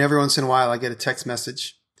 And every once in a while, I get a text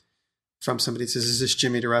message from somebody that says, "Is this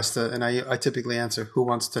Jimmy DiResta?" And I typically answer, "Who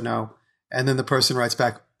wants to know?" And then the person writes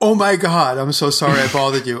back, "Oh my God, I'm so sorry I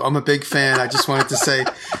bothered you. I'm a big fan. I just wanted to say."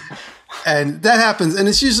 And that happens. And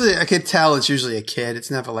it's usually, I can tell it's usually a kid.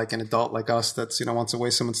 It's never like an adult like us that's, wants to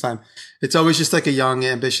waste someone's time. It's always just like a young,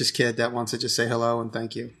 ambitious kid that wants to just say hello and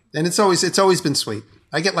thank you. And it's always been sweet.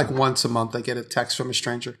 I get like once a month, I get a text from a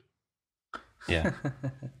stranger. Yeah.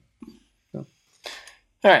 All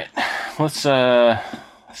right. Let's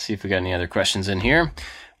see if we got any other questions in here.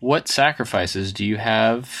 What sacrifices do you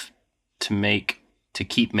have to make to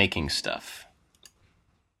keep making stuff?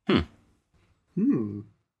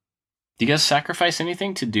 Do you guys sacrifice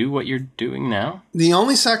anything to do what you're doing now? The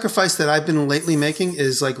only sacrifice that I've been lately making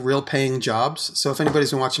is like real paying jobs. So if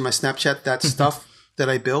anybody's been watching my Snapchat, that stuff that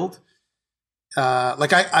I build,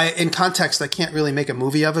 like I in context, I can't really make a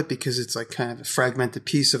movie of it because it's like kind of a fragmented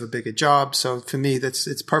piece of a bigger job. So for me,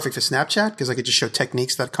 it's perfect for Snapchat because I could just show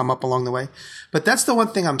techniques that come up along the way. But that's the one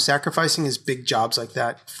thing I'm sacrificing is big jobs like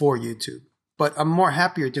that for YouTube. But I'm more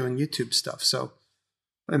happier doing YouTube stuff. So.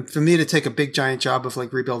 And for me to take a big giant job of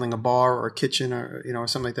like rebuilding a bar or a kitchen or, or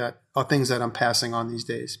something like that are things that I'm passing on these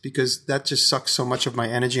days because that just sucks so much of my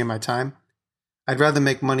energy and my time. I'd rather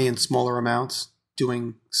make money in smaller amounts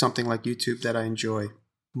doing something like YouTube that I enjoy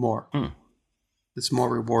more. It's more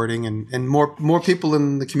rewarding and more people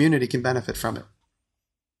in the community can benefit from it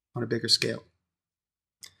on a bigger scale.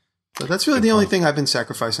 So that's really the only thing I've been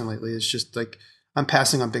sacrificing lately is just like I'm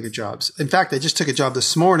passing on bigger jobs. In fact, I just took a job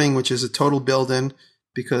this morning, which is a total build-in,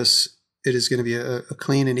 because it is going to be a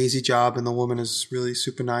clean and easy job, and the woman is really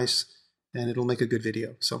super nice, and it'll make a good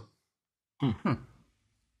video. So,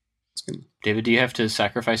 David, do you have to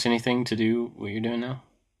sacrifice anything to do what you're doing now?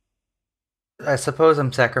 I suppose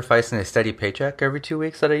I'm sacrificing a steady paycheck every 2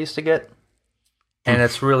 weeks that I used to get, and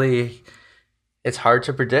it's hard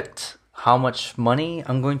to predict how much money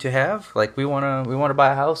I'm going to have. Like we want to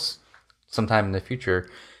buy a house sometime in the future,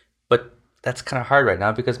 but that's kind of hard right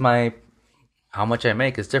now because how much I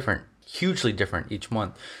make is different, hugely different each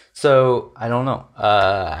month. So I don't know.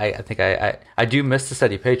 I think I do miss the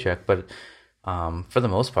steady paycheck, but for the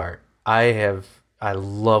most part, I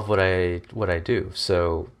love what I do.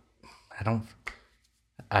 So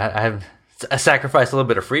I sacrifice a little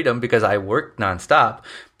bit of freedom because I work nonstop,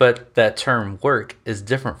 but that term work is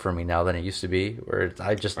different for me now than it used to be. Where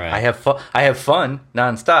I have fun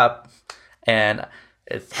nonstop, and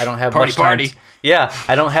I don't have much time. Party. Yeah,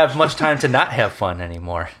 I don't have much time to not have fun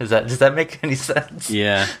anymore. Does that make any sense?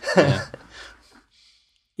 Yeah.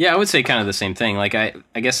 Yeah, I would say kind of the same thing. Like I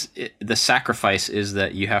guess the sacrifice is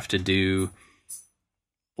that you have to do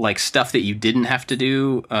like stuff that you didn't have to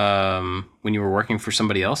do when you were working for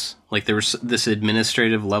somebody else. Like there was this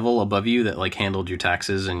administrative level above you that like handled your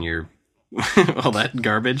taxes and your all that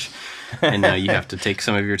garbage, and now you have to take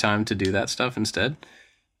some of your time to do that stuff instead.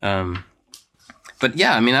 But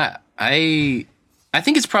yeah, I mean, I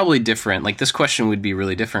think it's probably different. Like this question would be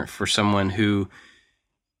really different for someone who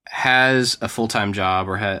has a full-time job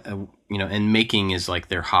or and making is like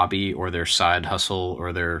their hobby or their side hustle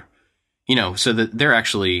or their, so that they're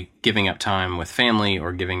actually giving up time with family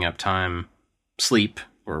or giving up time, sleep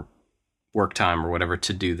or work time or whatever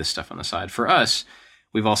to do this stuff on the side. For us,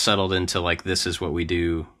 we've all settled into like, this is what we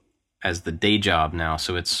do as the day job now.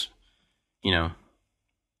 So it's,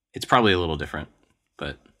 it's probably a little different.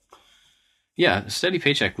 But yeah, a steady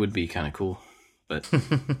paycheck would be kind of cool, but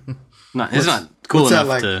it's not cool enough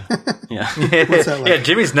like? To. Yeah, what's that like? Yeah,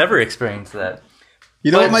 Jimmy's never experienced that.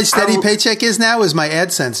 You know what my steady paycheck is now? Is my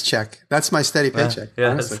AdSense check. That's my steady paycheck.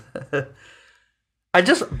 Honestly.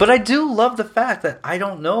 But I do love the fact that I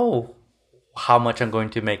don't know how much I'm going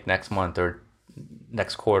to make next month or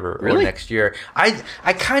next quarter or next year.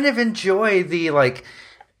 I kind of enjoy the like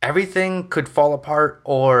everything could fall apart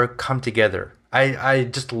or come together.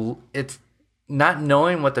 It's not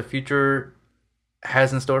knowing what the future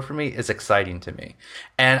has in store for me is exciting to me.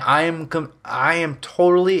 And I am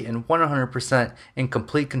totally and 100% in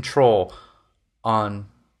complete control on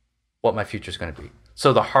what my future is going to be.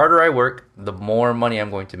 So the harder I work, the more money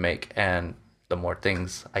I'm going to make and the more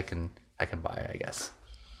things I can buy, I guess.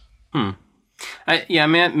 I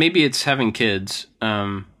mean, maybe it's having kids.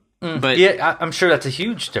 But yeah, I'm sure that's a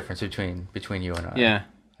huge difference between you and I. Yeah.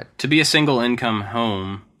 To be a single income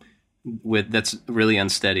home that's really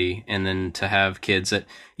unsteady, and then to have kids that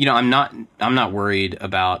I'm not worried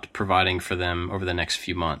about providing for them over the next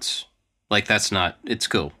few months. Like it's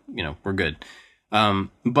cool. We're good.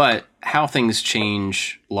 But how things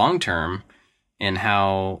change long term and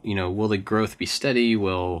how, will the growth be steady?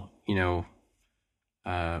 Will the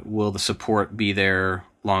support be there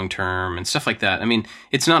long term and stuff like that? I mean,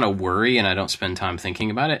 it's not a worry, and I don't spend time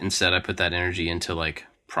thinking about it. Instead, I put that energy into like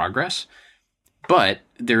progress. But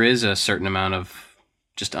there is a certain amount of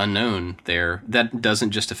just unknown there that doesn't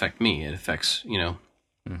just affect me. It affects,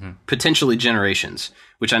 potentially generations,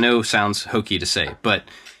 which I know sounds hokey to say, but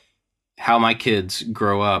how my kids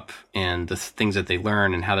grow up and the things that they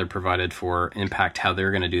learn and how they're provided for impact how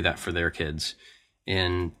they're going to do that for their kids.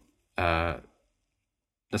 And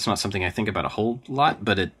that's not something I think about a whole lot,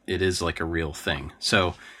 but it is like a real thing.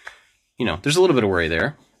 So, there's a little bit of worry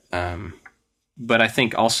there. But I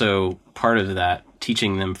think also part of that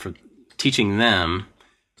teaching them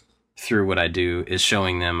through what I do is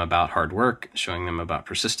showing them about hard work, showing them about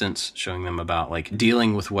persistence, showing them about like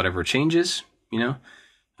dealing with whatever changes,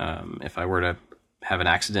 if I were to have an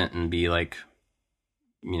accident and be like,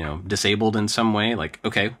 disabled in some way, like,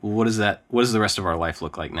 okay, well, what does the rest of our life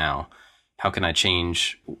look like now? How can I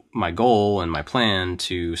change my goal and my plan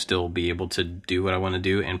to still be able to do what I want to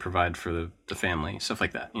do and provide for the family, stuff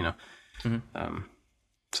like that,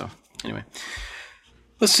 So anyway,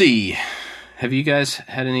 let's see. Have you guys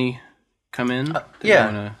had any come in?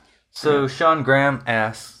 Yeah. So Sean Graham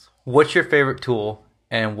asks, what's your favorite tool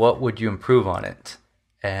and what would you improve on it?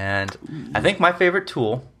 And I think my favorite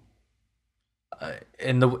tool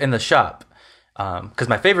in the shop, because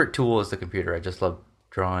my favorite tool is the computer. I just love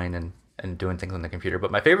drawing and doing things on the computer.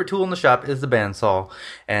 But my favorite tool in the shop is the bandsaw.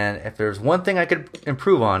 And if there's one thing I could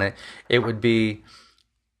improve on it, it would be,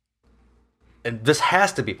 and this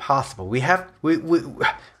has to be possible. We have to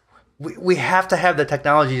have the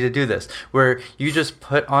technology to do this, where you just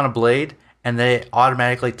put on a blade and then it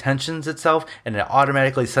automatically tensions itself and it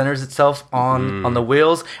automatically centers itself on the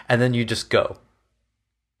wheels, and then you just go.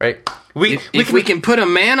 Right? If we can put a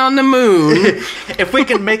man on the moon, if we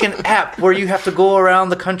can make an app where you have to go around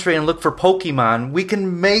the country and look for Pokemon, we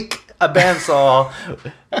can make a bandsaw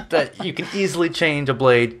that you can easily change a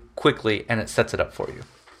blade quickly and it sets it up for you.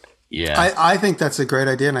 Yeah. I think that's a great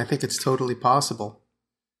idea, and I think it's totally possible.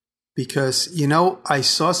 Because, I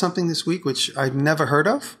saw something this week which I'd never heard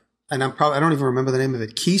of, and I don't even remember the name of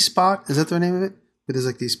it. Key Spot, is that the name of it? Where there's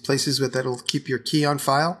like these places that'll keep your key on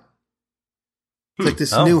file. It's like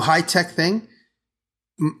this new high-tech thing.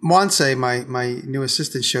 Monse, my new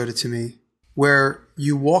assistant, showed it to me, where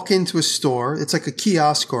you walk into a store. It's like a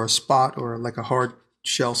kiosk or a spot or like a hard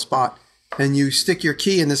shell spot. And you stick your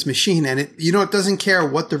key in this machine, and it doesn't care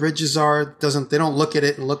what the ridges are. They don't look at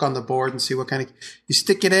it and look on the board and see what kind of. You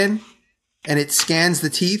stick it in, and it scans the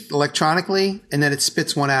teeth electronically, and then it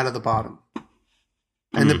spits one out of the bottom.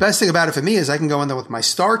 And the best thing about it for me is I can go in there with my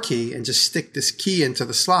star key and just stick this key into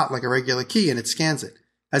the slot like a regular key, and it scans it.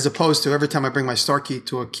 As opposed to every time I bring my star key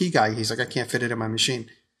to a key guy, he's like, I can't fit it in my machine.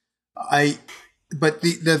 But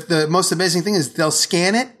the most amazing thing is they'll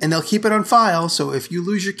scan it and they'll keep it on file. So if you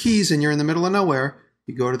lose your keys and you're in the middle of nowhere,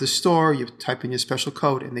 you go to the store, you type in your special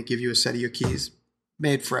code, and they give you a set of your keys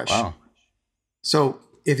made fresh. Wow. So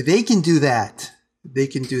if they can do that, they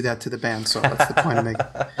can do that to the bandsaw. That's the point I'm making.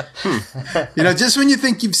 Just when you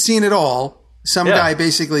think you've seen it all, some guy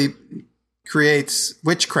basically creates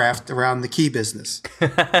witchcraft around the key business.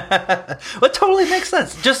 Well, it totally makes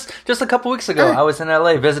sense. Just a couple weeks ago, I was in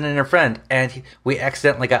LA visiting a friend, and we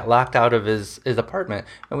accidentally got locked out of his apartment,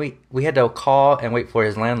 and we had to call and wait for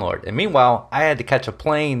his landlord. And meanwhile, I had to catch a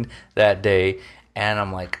plane that day, and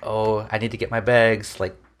I'm like, oh, I need to get my bags.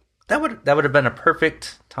 Like that would have been a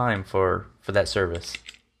perfect time for that service.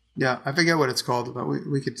 Yeah, I forget what it's called, but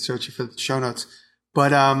we could search it for the show notes.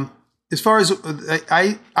 But as far as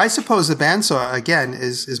I suppose the bandsaw again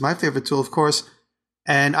is my favorite tool, of course.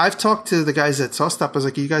 And I've talked to the guys at SawStop. I was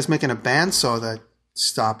like, "Are you guys making a bandsaw that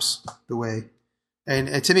stops the way?"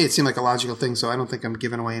 And to me, it seemed like a logical thing. So I don't think I'm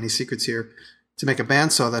giving away any secrets here. To make a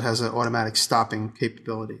bandsaw that has an automatic stopping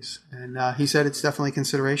capabilities, and he said it's definitely a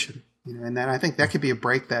consideration. And then I think that could be a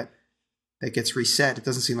brake that gets reset. It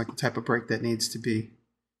doesn't seem like the type of brake that needs to be,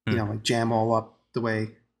 like jam all up the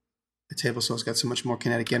way a table saw's got so much more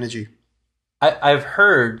kinetic energy. I've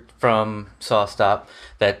heard from SawStop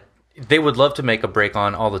that they would love to make a brake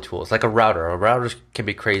on all the tools, like a router. A router can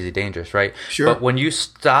be crazy dangerous, right? Sure. But when you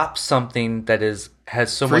stop something that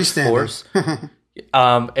has so much force,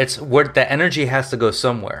 it's where the energy has to go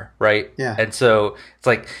somewhere, right? Yeah. And so it's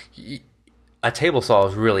like a table saw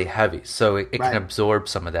is really heavy, so it can absorb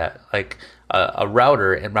some of that. Like a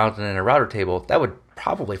router and mounted in a router table, that would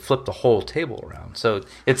probably flip the whole table around. So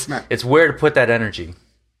it's where to put that energy.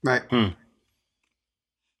 Right.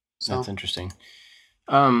 So. That's interesting.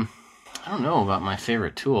 I don't know about my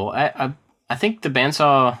favorite tool. I think the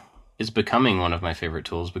bandsaw is becoming one of my favorite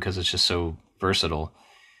tools because it's just so versatile.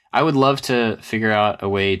 I would love to figure out a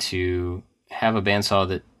way to have a bandsaw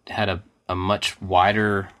that had a much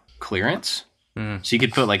wider clearance. So you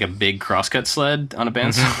could put like a big crosscut sled on a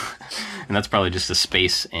bandsaw, and that's probably just a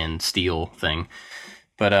space and steel thing.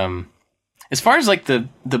 But as far as like the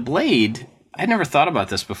blade, I'd never thought about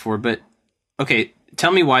this before. But okay,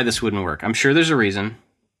 tell me why this wouldn't work. I'm sure there's a reason.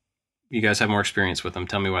 You guys have more experience with them.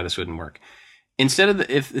 Tell me why this wouldn't work. Instead of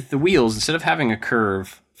if the wheels, instead of having a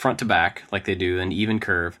curve front to back like they do, an even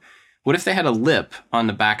curve, what if they had a lip on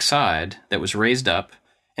the back side that was raised up,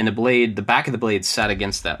 and the back of the blade sat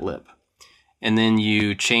against that lip? And then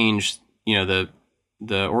you change, the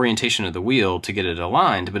orientation of the wheel to get it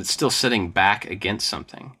aligned, but it's still sitting back against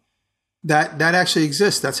something. That actually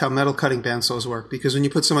exists. That's how metal cutting bandsaws work. Because when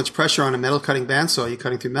you put so much pressure on a metal cutting bandsaw, you're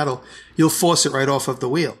cutting through metal, you'll force it right off of the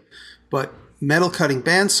wheel. But metal cutting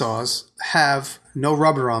bandsaws have no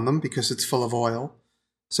rubber on them because it's full of oil.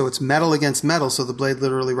 So it's metal against metal. So the blade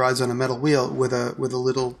literally rides on a metal wheel with a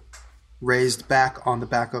little raised back on the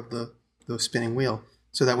back of the spinning wheel.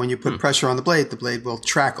 So that when you put pressure on the blade will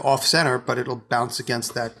track off center, but it'll bounce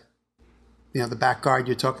against that, the back guard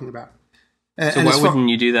you're talking about. So why wouldn't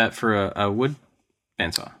you do that for a wood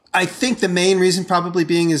bandsaw? I think the main reason probably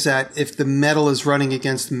being is that if the metal is running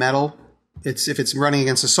against metal, if it's running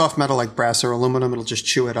against a soft metal like brass or aluminum, it'll just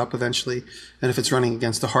chew it up eventually. And if it's running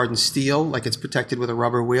against a hardened steel, like it's protected with a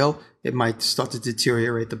rubber wheel, it might start to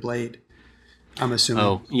deteriorate the blade. I'm assuming.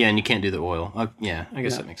 Oh, yeah, and you can't do the oil. I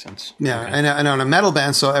guess that makes sense. Yeah, okay. And on a metal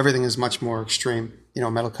bandsaw, everything is much more extreme.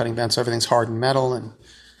 Metal cutting bandsaw, everything's hardened metal. And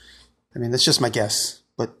I mean, that's just my guess.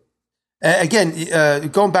 But again,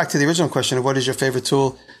 going back to the original question of what is your favorite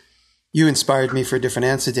tool, you inspired me for a different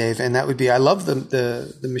answer, Dave. And that would be, I love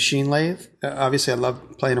the machine lathe. Obviously, I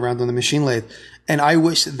love playing around on the machine lathe. And I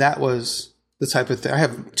wish that was the type of thing. I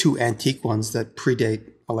have 2 antique ones that predate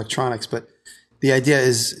electronics, but the idea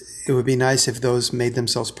is it would be nice if those made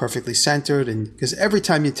themselves perfectly centered, and because every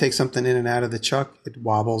time you take something in and out of the chuck, it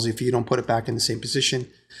wobbles if you don't put it back in the same position.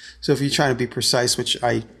 So if you're trying to be precise, which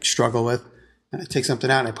I struggle with, and I take something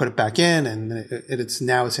out and I put it back in, and it's in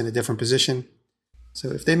a different position. So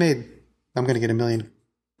if they made, I'm going to get a million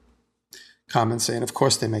comments saying, of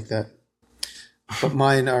course they make that. But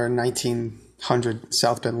mine are 1900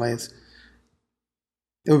 South Bend lathes.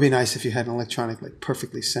 It would be nice if you had an electronic, like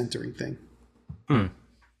perfectly centering thing.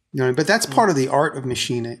 But that's part of the art of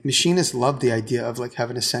machining. Machinists love the idea of like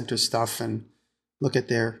having to center stuff and look at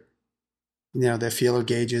their, their feeler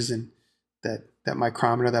gauges and that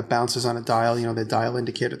micrometer that bounces on a dial, the dial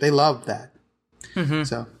indicator. They love that. Mm-hmm.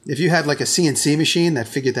 So if you had like a CNC machine that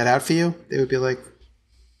figured that out for you, it would be like,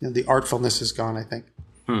 the artfulness is gone, I think.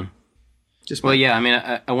 I mean,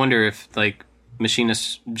 I wonder if like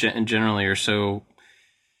machinists generally are so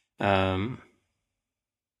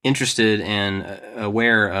interested and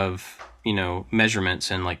aware of, measurements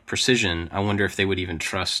and like precision. I wonder if they would even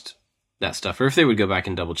trust that stuff, or if they would go back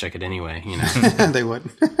and double check it anyway. They would.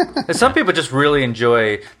 Some people just really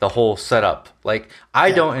enjoy the whole setup. Like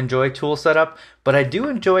I don't enjoy tool setup, but I do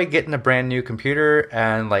enjoy getting a brand new computer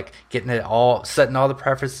and like getting it all, setting all the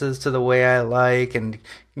preferences to the way I like, and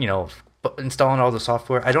installing all the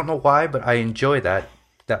software. I don't know why, but I enjoy that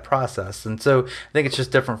process. And so I think it's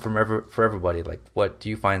just different for everybody. Like, what do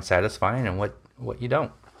you find satisfying and what you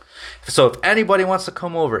don't? So if anybody wants to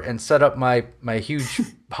come over and set up my huge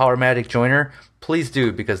Powermatic joiner, please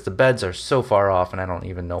do, because the beds are so far off and I don't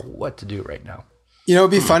even know what to do right now. It'd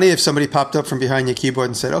be funny if somebody popped up from behind your keyboard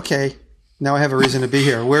and said, okay, now I have a reason to be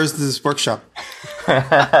here. Where's this workshop?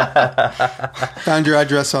 Found your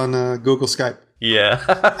address on Google Skype. Yeah.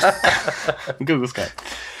 Google Skype.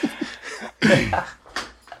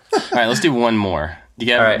 All right, let's do one more. Do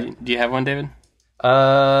you have one, David?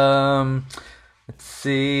 Let's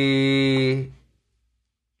see.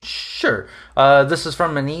 Sure. This is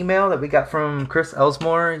from an email that we got from Chris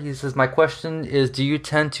Elsmore. He says, my question is, do you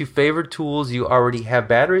tend to favor tools you already have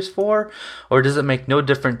batteries for, or does it make no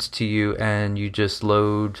difference to you and you just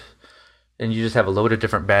have a load of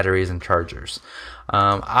different batteries and chargers?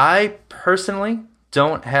 I personally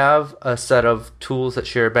don't have a set of tools that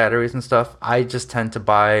share batteries and stuff. I just tend to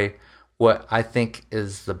buy what I think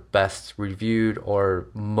is the best reviewed or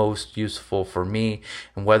most useful for me,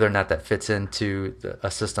 and whether or not that fits into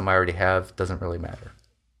a system I already have doesn't really matter.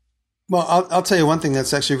 Well, I'll tell you one thing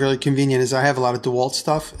that's actually really convenient is I have a lot of DeWalt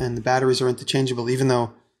stuff, and the batteries are interchangeable. Even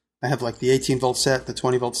though I have like the 18-volt set, the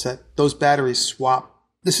 20-volt set, those batteries swap.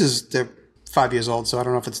 They're 5 years old, so I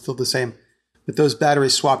don't know if it's still the same, but those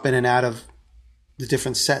batteries swap in and out of the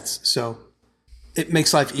different sets. So it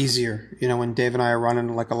makes life easier, when Dave and I are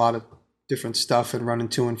running like a lot of different stuff and running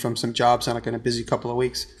to and from some jobs on like in a busy couple of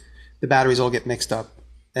weeks, the batteries all get mixed up.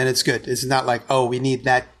 And it's good. It's not like, oh, we need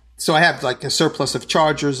that. So I have like a surplus of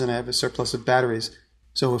chargers and I have a surplus of batteries.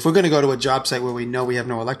 So if we're going to go to a job site where we know we have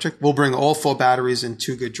no electric, we'll bring all full batteries and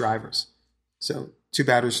 2 good drivers. So 2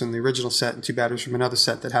 batteries from the original set and 2 batteries from another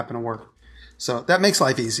set that happen to work. So that makes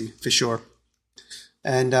life easy for sure.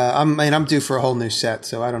 And I'm due for a whole new set,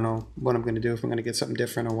 so I don't know what I'm going to do, if I'm going to get something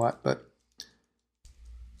different or what. But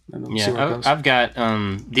I don't know, see where it goes. I've got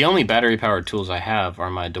the only battery powered tools I have are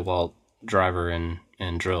my DeWalt driver and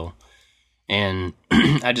drill, and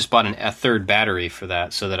I just bought a third battery for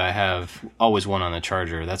that, so that I have always one on the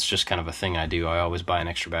charger. That's just kind of a thing I do. I always buy an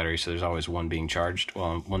extra battery, so there's always one being charged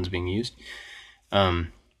while one's being used. But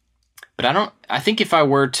I think if I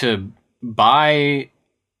were to buy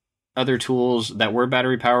other tools that were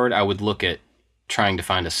battery powered, I would look at trying to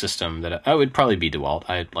find a system that I would probably be DeWalt.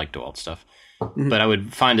 I like DeWalt stuff, but I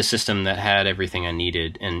would find a system that had everything I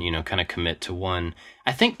needed and, kind of commit to one.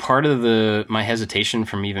 I think part of my hesitation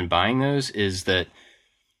from even buying those is that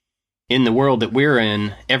in the world that we're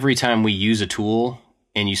in, every time we use a tool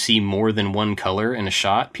and you see more than one color in a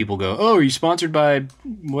shot, people go, "Oh, are you sponsored by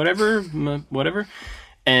whatever?"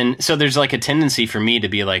 And so there's like a tendency for me to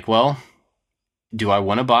be like, well, do I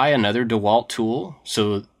want to buy another DeWalt tool?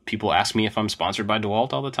 So people ask me if I'm sponsored by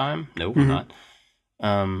DeWalt all the time. Nope, I'm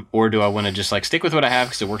not. Or do I want to just like stick with what I have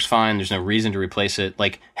because it works fine? There's no reason to replace it.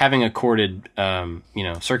 Like having a corded,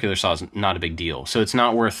 circular saw is not a big deal. So it's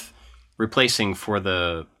not worth replacing for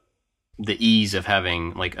the ease of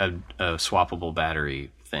having like a swappable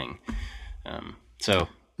battery thing. So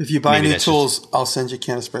if you buy new tools, I'll send you a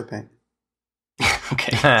can of spray paint.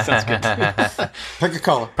 Okay, sounds good. Pick a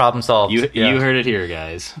color. Problem solved. You heard it here,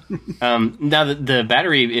 guys. Now, the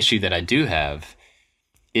battery issue that I do have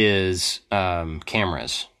is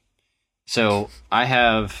cameras. So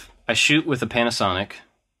I shoot with a Panasonic.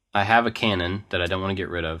 I have a Canon that I don't want to get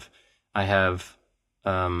rid of. I have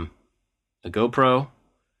a GoPro.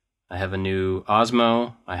 I have a new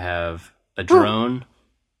Osmo. I have a drone.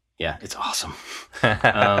 Yeah, it's awesome.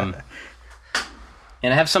 And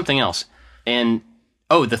I have something else. And,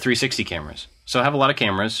 the 360 cameras. So I have a lot of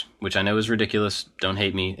cameras, which I know is ridiculous. Don't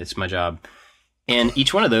hate me. It's my job. And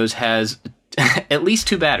each one of those has at least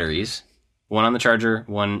 2 batteries, one on the charger,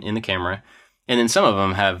 one in the camera. And then some of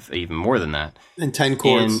them have even more than that. And 10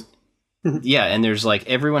 cords. And there's like,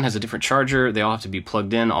 everyone has a different charger. They all have to be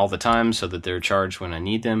plugged in all the time so that they're charged when I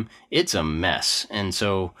need them. It's a mess. And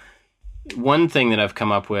so one thing that I've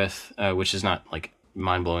come up with, which is not like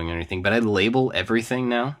mind-blowing or anything, but I label everything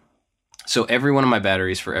now. So every one of my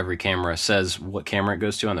batteries for every camera says what camera it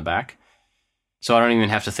goes to on the back. So I don't even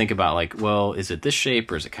have to think about like, well, is it this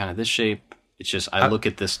shape or is it kind of this shape? It's just I look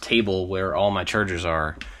at this table where all my chargers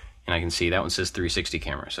are, and I can see that one says 360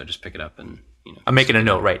 camera. So I just pick it up and I'm making a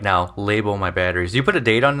note right now. Label my batteries. Do you put a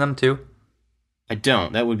date on them too? I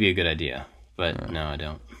don't. That would be a good idea, but no, I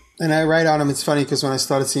don't. And I write on them. It's funny because when I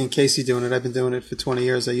started seeing Casey doing it, I've been doing it for 20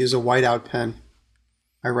 years. I use a whiteout pen.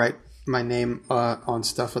 I write my name on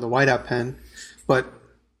stuff with a whiteout pen. But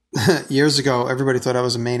years ago, everybody thought I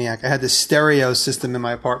was a maniac. I had this stereo system in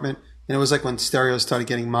my apartment, and it was like when stereos started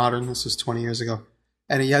getting modern. This was 20 years ago.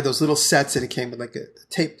 And you had those little sets, and it came with like a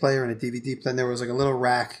tape player and a DVD player. And there was like a little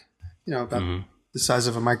rack, about the size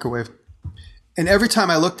of a microwave. And every time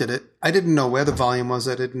I looked at it, I didn't know where the volume was.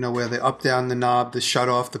 I didn't know where the up, down, the knob, the shut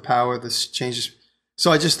off, the power, the changes.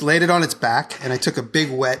 So I just laid it on its back, and I took a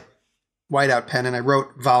big wet whiteout pen, and I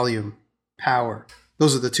wrote volume, power.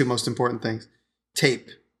 Those are the 2 most important things. Tape,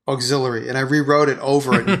 auxiliary. And I rewrote it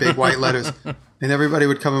over it in big white letters. And everybody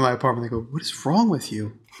would come in my apartment and they go, "What is wrong with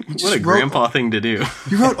you? What a grandpa thing to do."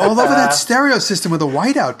 You wrote all over that stereo system with a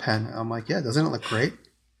whiteout pen. I'm like, yeah, doesn't it look great?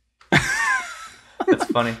 That's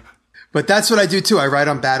funny. But that's what I do too. I write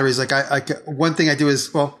on batteries. Like one thing I do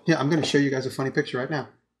is, I'm going to show you guys a funny picture right now.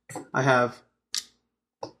 I have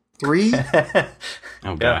 3.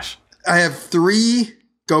 Oh gosh. I have 3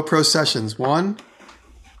 GoPro sessions, 1,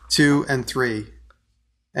 2, and 3.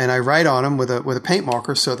 And I write on them with a paint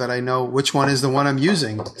marker so that I know which one is the one I'm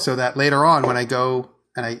using. So that later on when I go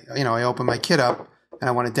and I open my kit up and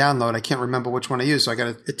I want to download, I can't remember which one I use. So I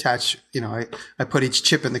got to attach, I put each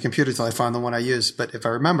chip in the computer till I find the one I use. But if I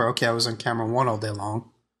remember, okay, I was on camera 1 all day long.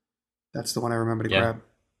 That's the one I remember to grab.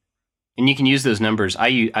 And you can use those numbers.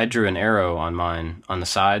 I drew an arrow on mine on the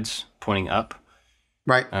sides pointing up.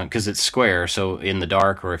 Right. Because it's square, so in the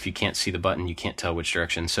dark, or if you can't see the button, you can't tell which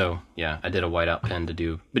direction. So, yeah, I did a whiteout pen to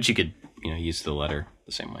do, but you could, use the letter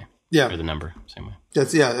the same way. Yeah. Or the number, same way.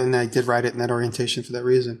 And I did write it in that orientation for that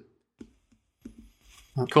reason.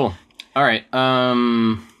 Cool. All right.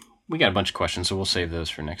 We got a bunch of questions, so we'll save those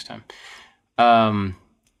for next time.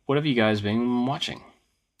 What have you guys been watching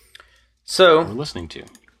So, or listening to?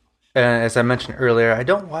 as I mentioned earlier, I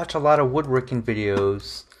don't watch a lot of woodworking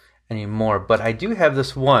videos anymore, but I do have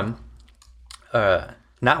this one,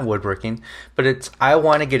 not woodworking, but it's I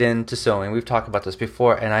want to get into sewing. We've talked about this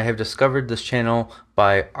before, and I have discovered this channel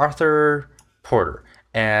by Arthur Porter.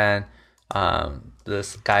 And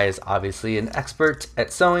this guy is obviously an expert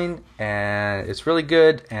at sewing, and it's really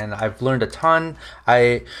good, and I've learned a ton.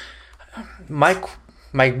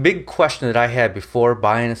 My big question that I had before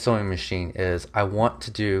buying a sewing machine is I want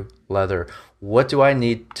to do leather. What do I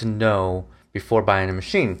need to know before buying a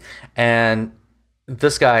machine? And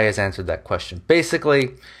this guy has answered that question.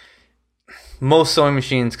 Basically, most sewing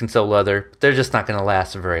machines can sew leather, but they're just not going to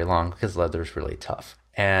last very long because leather is really tough.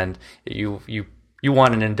 And you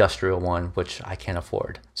want an industrial one, which I can't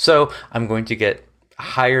afford. So I'm going to get a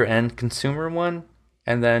higher end consumer one,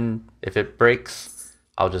 and then if it breaks,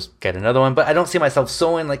 I'll just get another one. But I don't see myself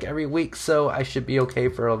sewing like every week, so I should be okay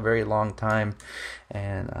for a very long time.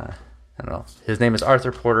 And I don't know. His name is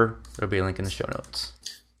Arthur Porter. There'll be a link in the show notes.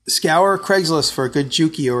 Scour Craigslist for a good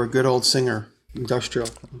Juki or a good old Singer industrial.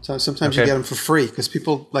 So sometimes you get them for free because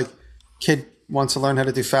people kid wants to learn how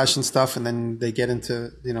to do fashion stuff, and then they get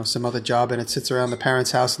into some other job, and it sits around the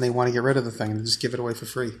parents' house, and they want to get rid of the thing and just give it away for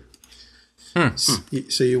free.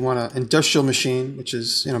 So you want an industrial machine, which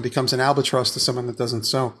is becomes an albatross to someone that doesn't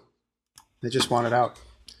sew. They just want it out.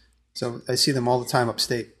 So I see them all the time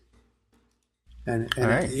upstate. And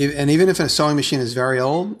even if a sewing machine is very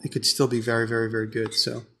old, it could still be very, very, very good.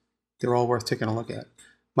 So they're all worth taking a look at.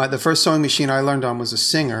 The first sewing machine I learned on was a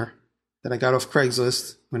Singer that I got off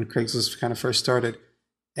Craigslist when Craigslist kind of first started.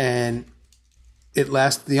 And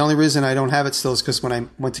the only reason I don't have it still is because when I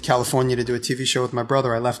went to California to do a TV show with my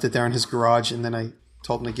brother, I left it there in his garage, and then I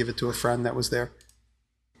told him to give it to a friend that was there.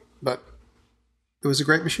 But it was a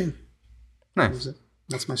great machine. Nice.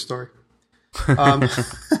 That's my story. I'm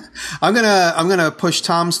gonna push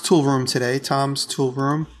Tom's Tool Room today. Tom's Tool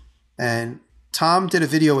Room, and Tom did a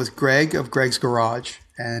video with Greg of Greg's Garage,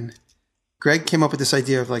 and Greg came up with this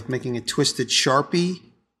idea of making a twisted Sharpie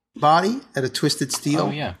body at a twisted steel.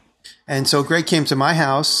 Oh yeah. And so Greg came to my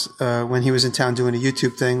house when he was in town doing a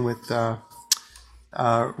YouTube thing with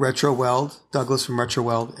Retro Weld, Douglas from Retro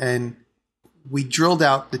Weld, and we drilled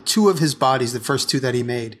out the two of his bodies, the first two that he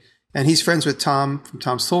made. And he's friends with Tom from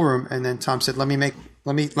Tom's Tool Room. And then Tom said, let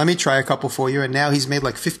me try a couple for you. And now he's made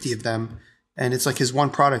 50 of them. And it's his one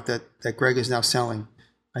product that Greg is now selling.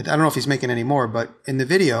 I don't know if he's making any more, but in the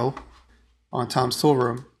video on Tom's Tool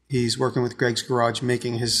Room, he's working with Greg's Garage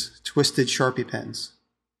making his twisted Sharpie pens,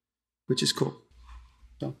 which is cool.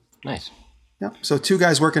 So Nice. Yeah. So two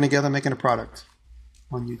guys working together making a product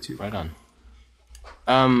on YouTube. Right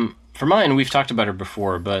on. For mine, we've talked about her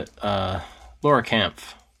before, but Laura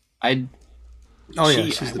Kampf. She's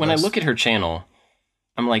the when best. I look at her channel,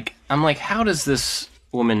 I'm like, how does this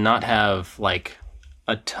woman not have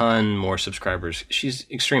a ton more subscribers? She's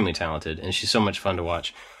extremely talented, and she's so much fun to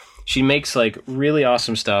watch. She makes really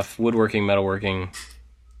awesome stuff, woodworking, metalworking,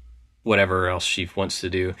 whatever else she wants to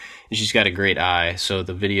do. And she's got a great eye. So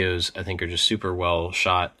the videos, I think, are just super well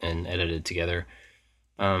shot and edited together.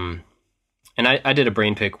 And I did a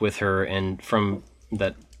brain pick with her, and from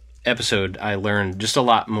that episode, I learned just a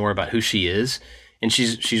lot more about who she is. And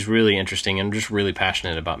she's really interesting and just really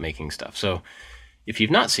passionate about making stuff. So if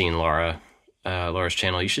you've not seen Laura's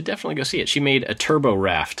channel, you should definitely go see it. She made a turbo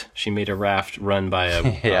raft. She made a raft run by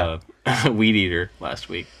a weed eater last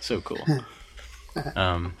week. So cool.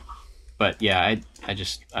 But yeah,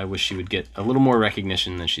 I wish she would get a little more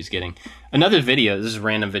recognition than she's getting. Another video, this is a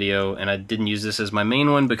random video, and I didn't use this as my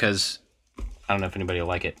main one because I don't know if anybody will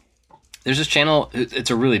like it. There's this channel,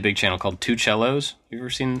 it's a really big channel called Two Cellos. You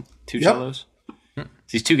ever seen Two Cellos?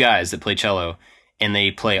 It's these two guys that play cello, and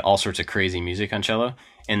they play all sorts of crazy music on cello.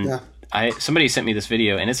 And somebody sent me this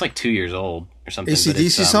video, and it's 2 years old or something.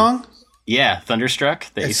 AC/DC song? Yeah,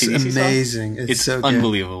 Thunderstruck. The It's AC/DC amazing. Song. It's so good.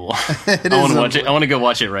 Unbelievable. I want to watch it. I want to go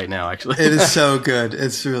watch it right now, actually. It is so good.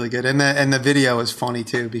 It's really good. And the video is funny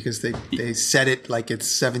too because they set it like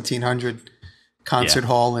it's 1700 concert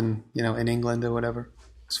hall in England or whatever.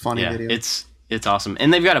 It's a funny video. It's awesome.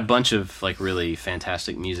 And they've got a bunch of really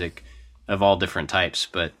fantastic music of all different types,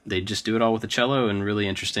 but they just do it all with the cello and really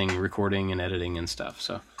interesting recording and editing and stuff.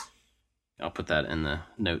 So I'll put that in the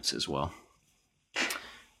notes as well.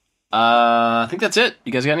 I think that's it.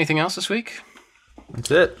 You guys got anything else this week? That's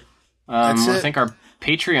it. I want to thank our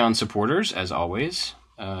Patreon supporters, as always,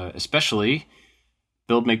 especially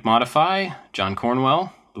Build, Make, Modify, John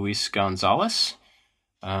Cornwell, Luis Gonzalez.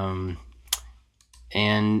 And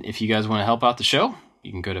if you guys want to help out the show,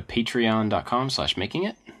 you can go to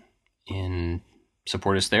patreon.com/makingit and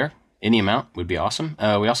support us there. Any amount would be awesome.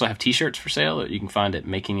 We also have t-shirts for sale that you can find at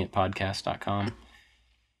makingitpodcast.com.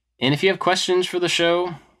 And if you have questions for the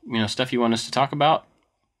show, stuff you want us to talk about,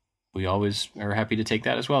 we always are happy to take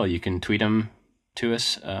that as well. You can tweet them to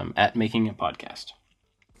us at makingitpodcast.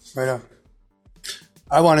 Right on.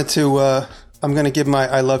 I wanted to, I'm going to give my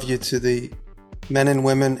I love you to the men and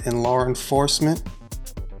women in law enforcement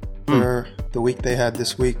for the week they had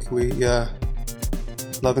this week. We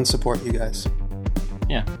love and support you guys.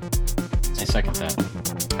 Yeah, I second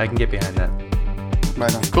that. I can get behind that.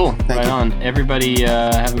 Right on. Cool. Thank right you. on. Everybody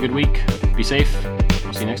have a good week. Be safe.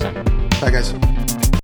 We'll see you next time. Bye, guys.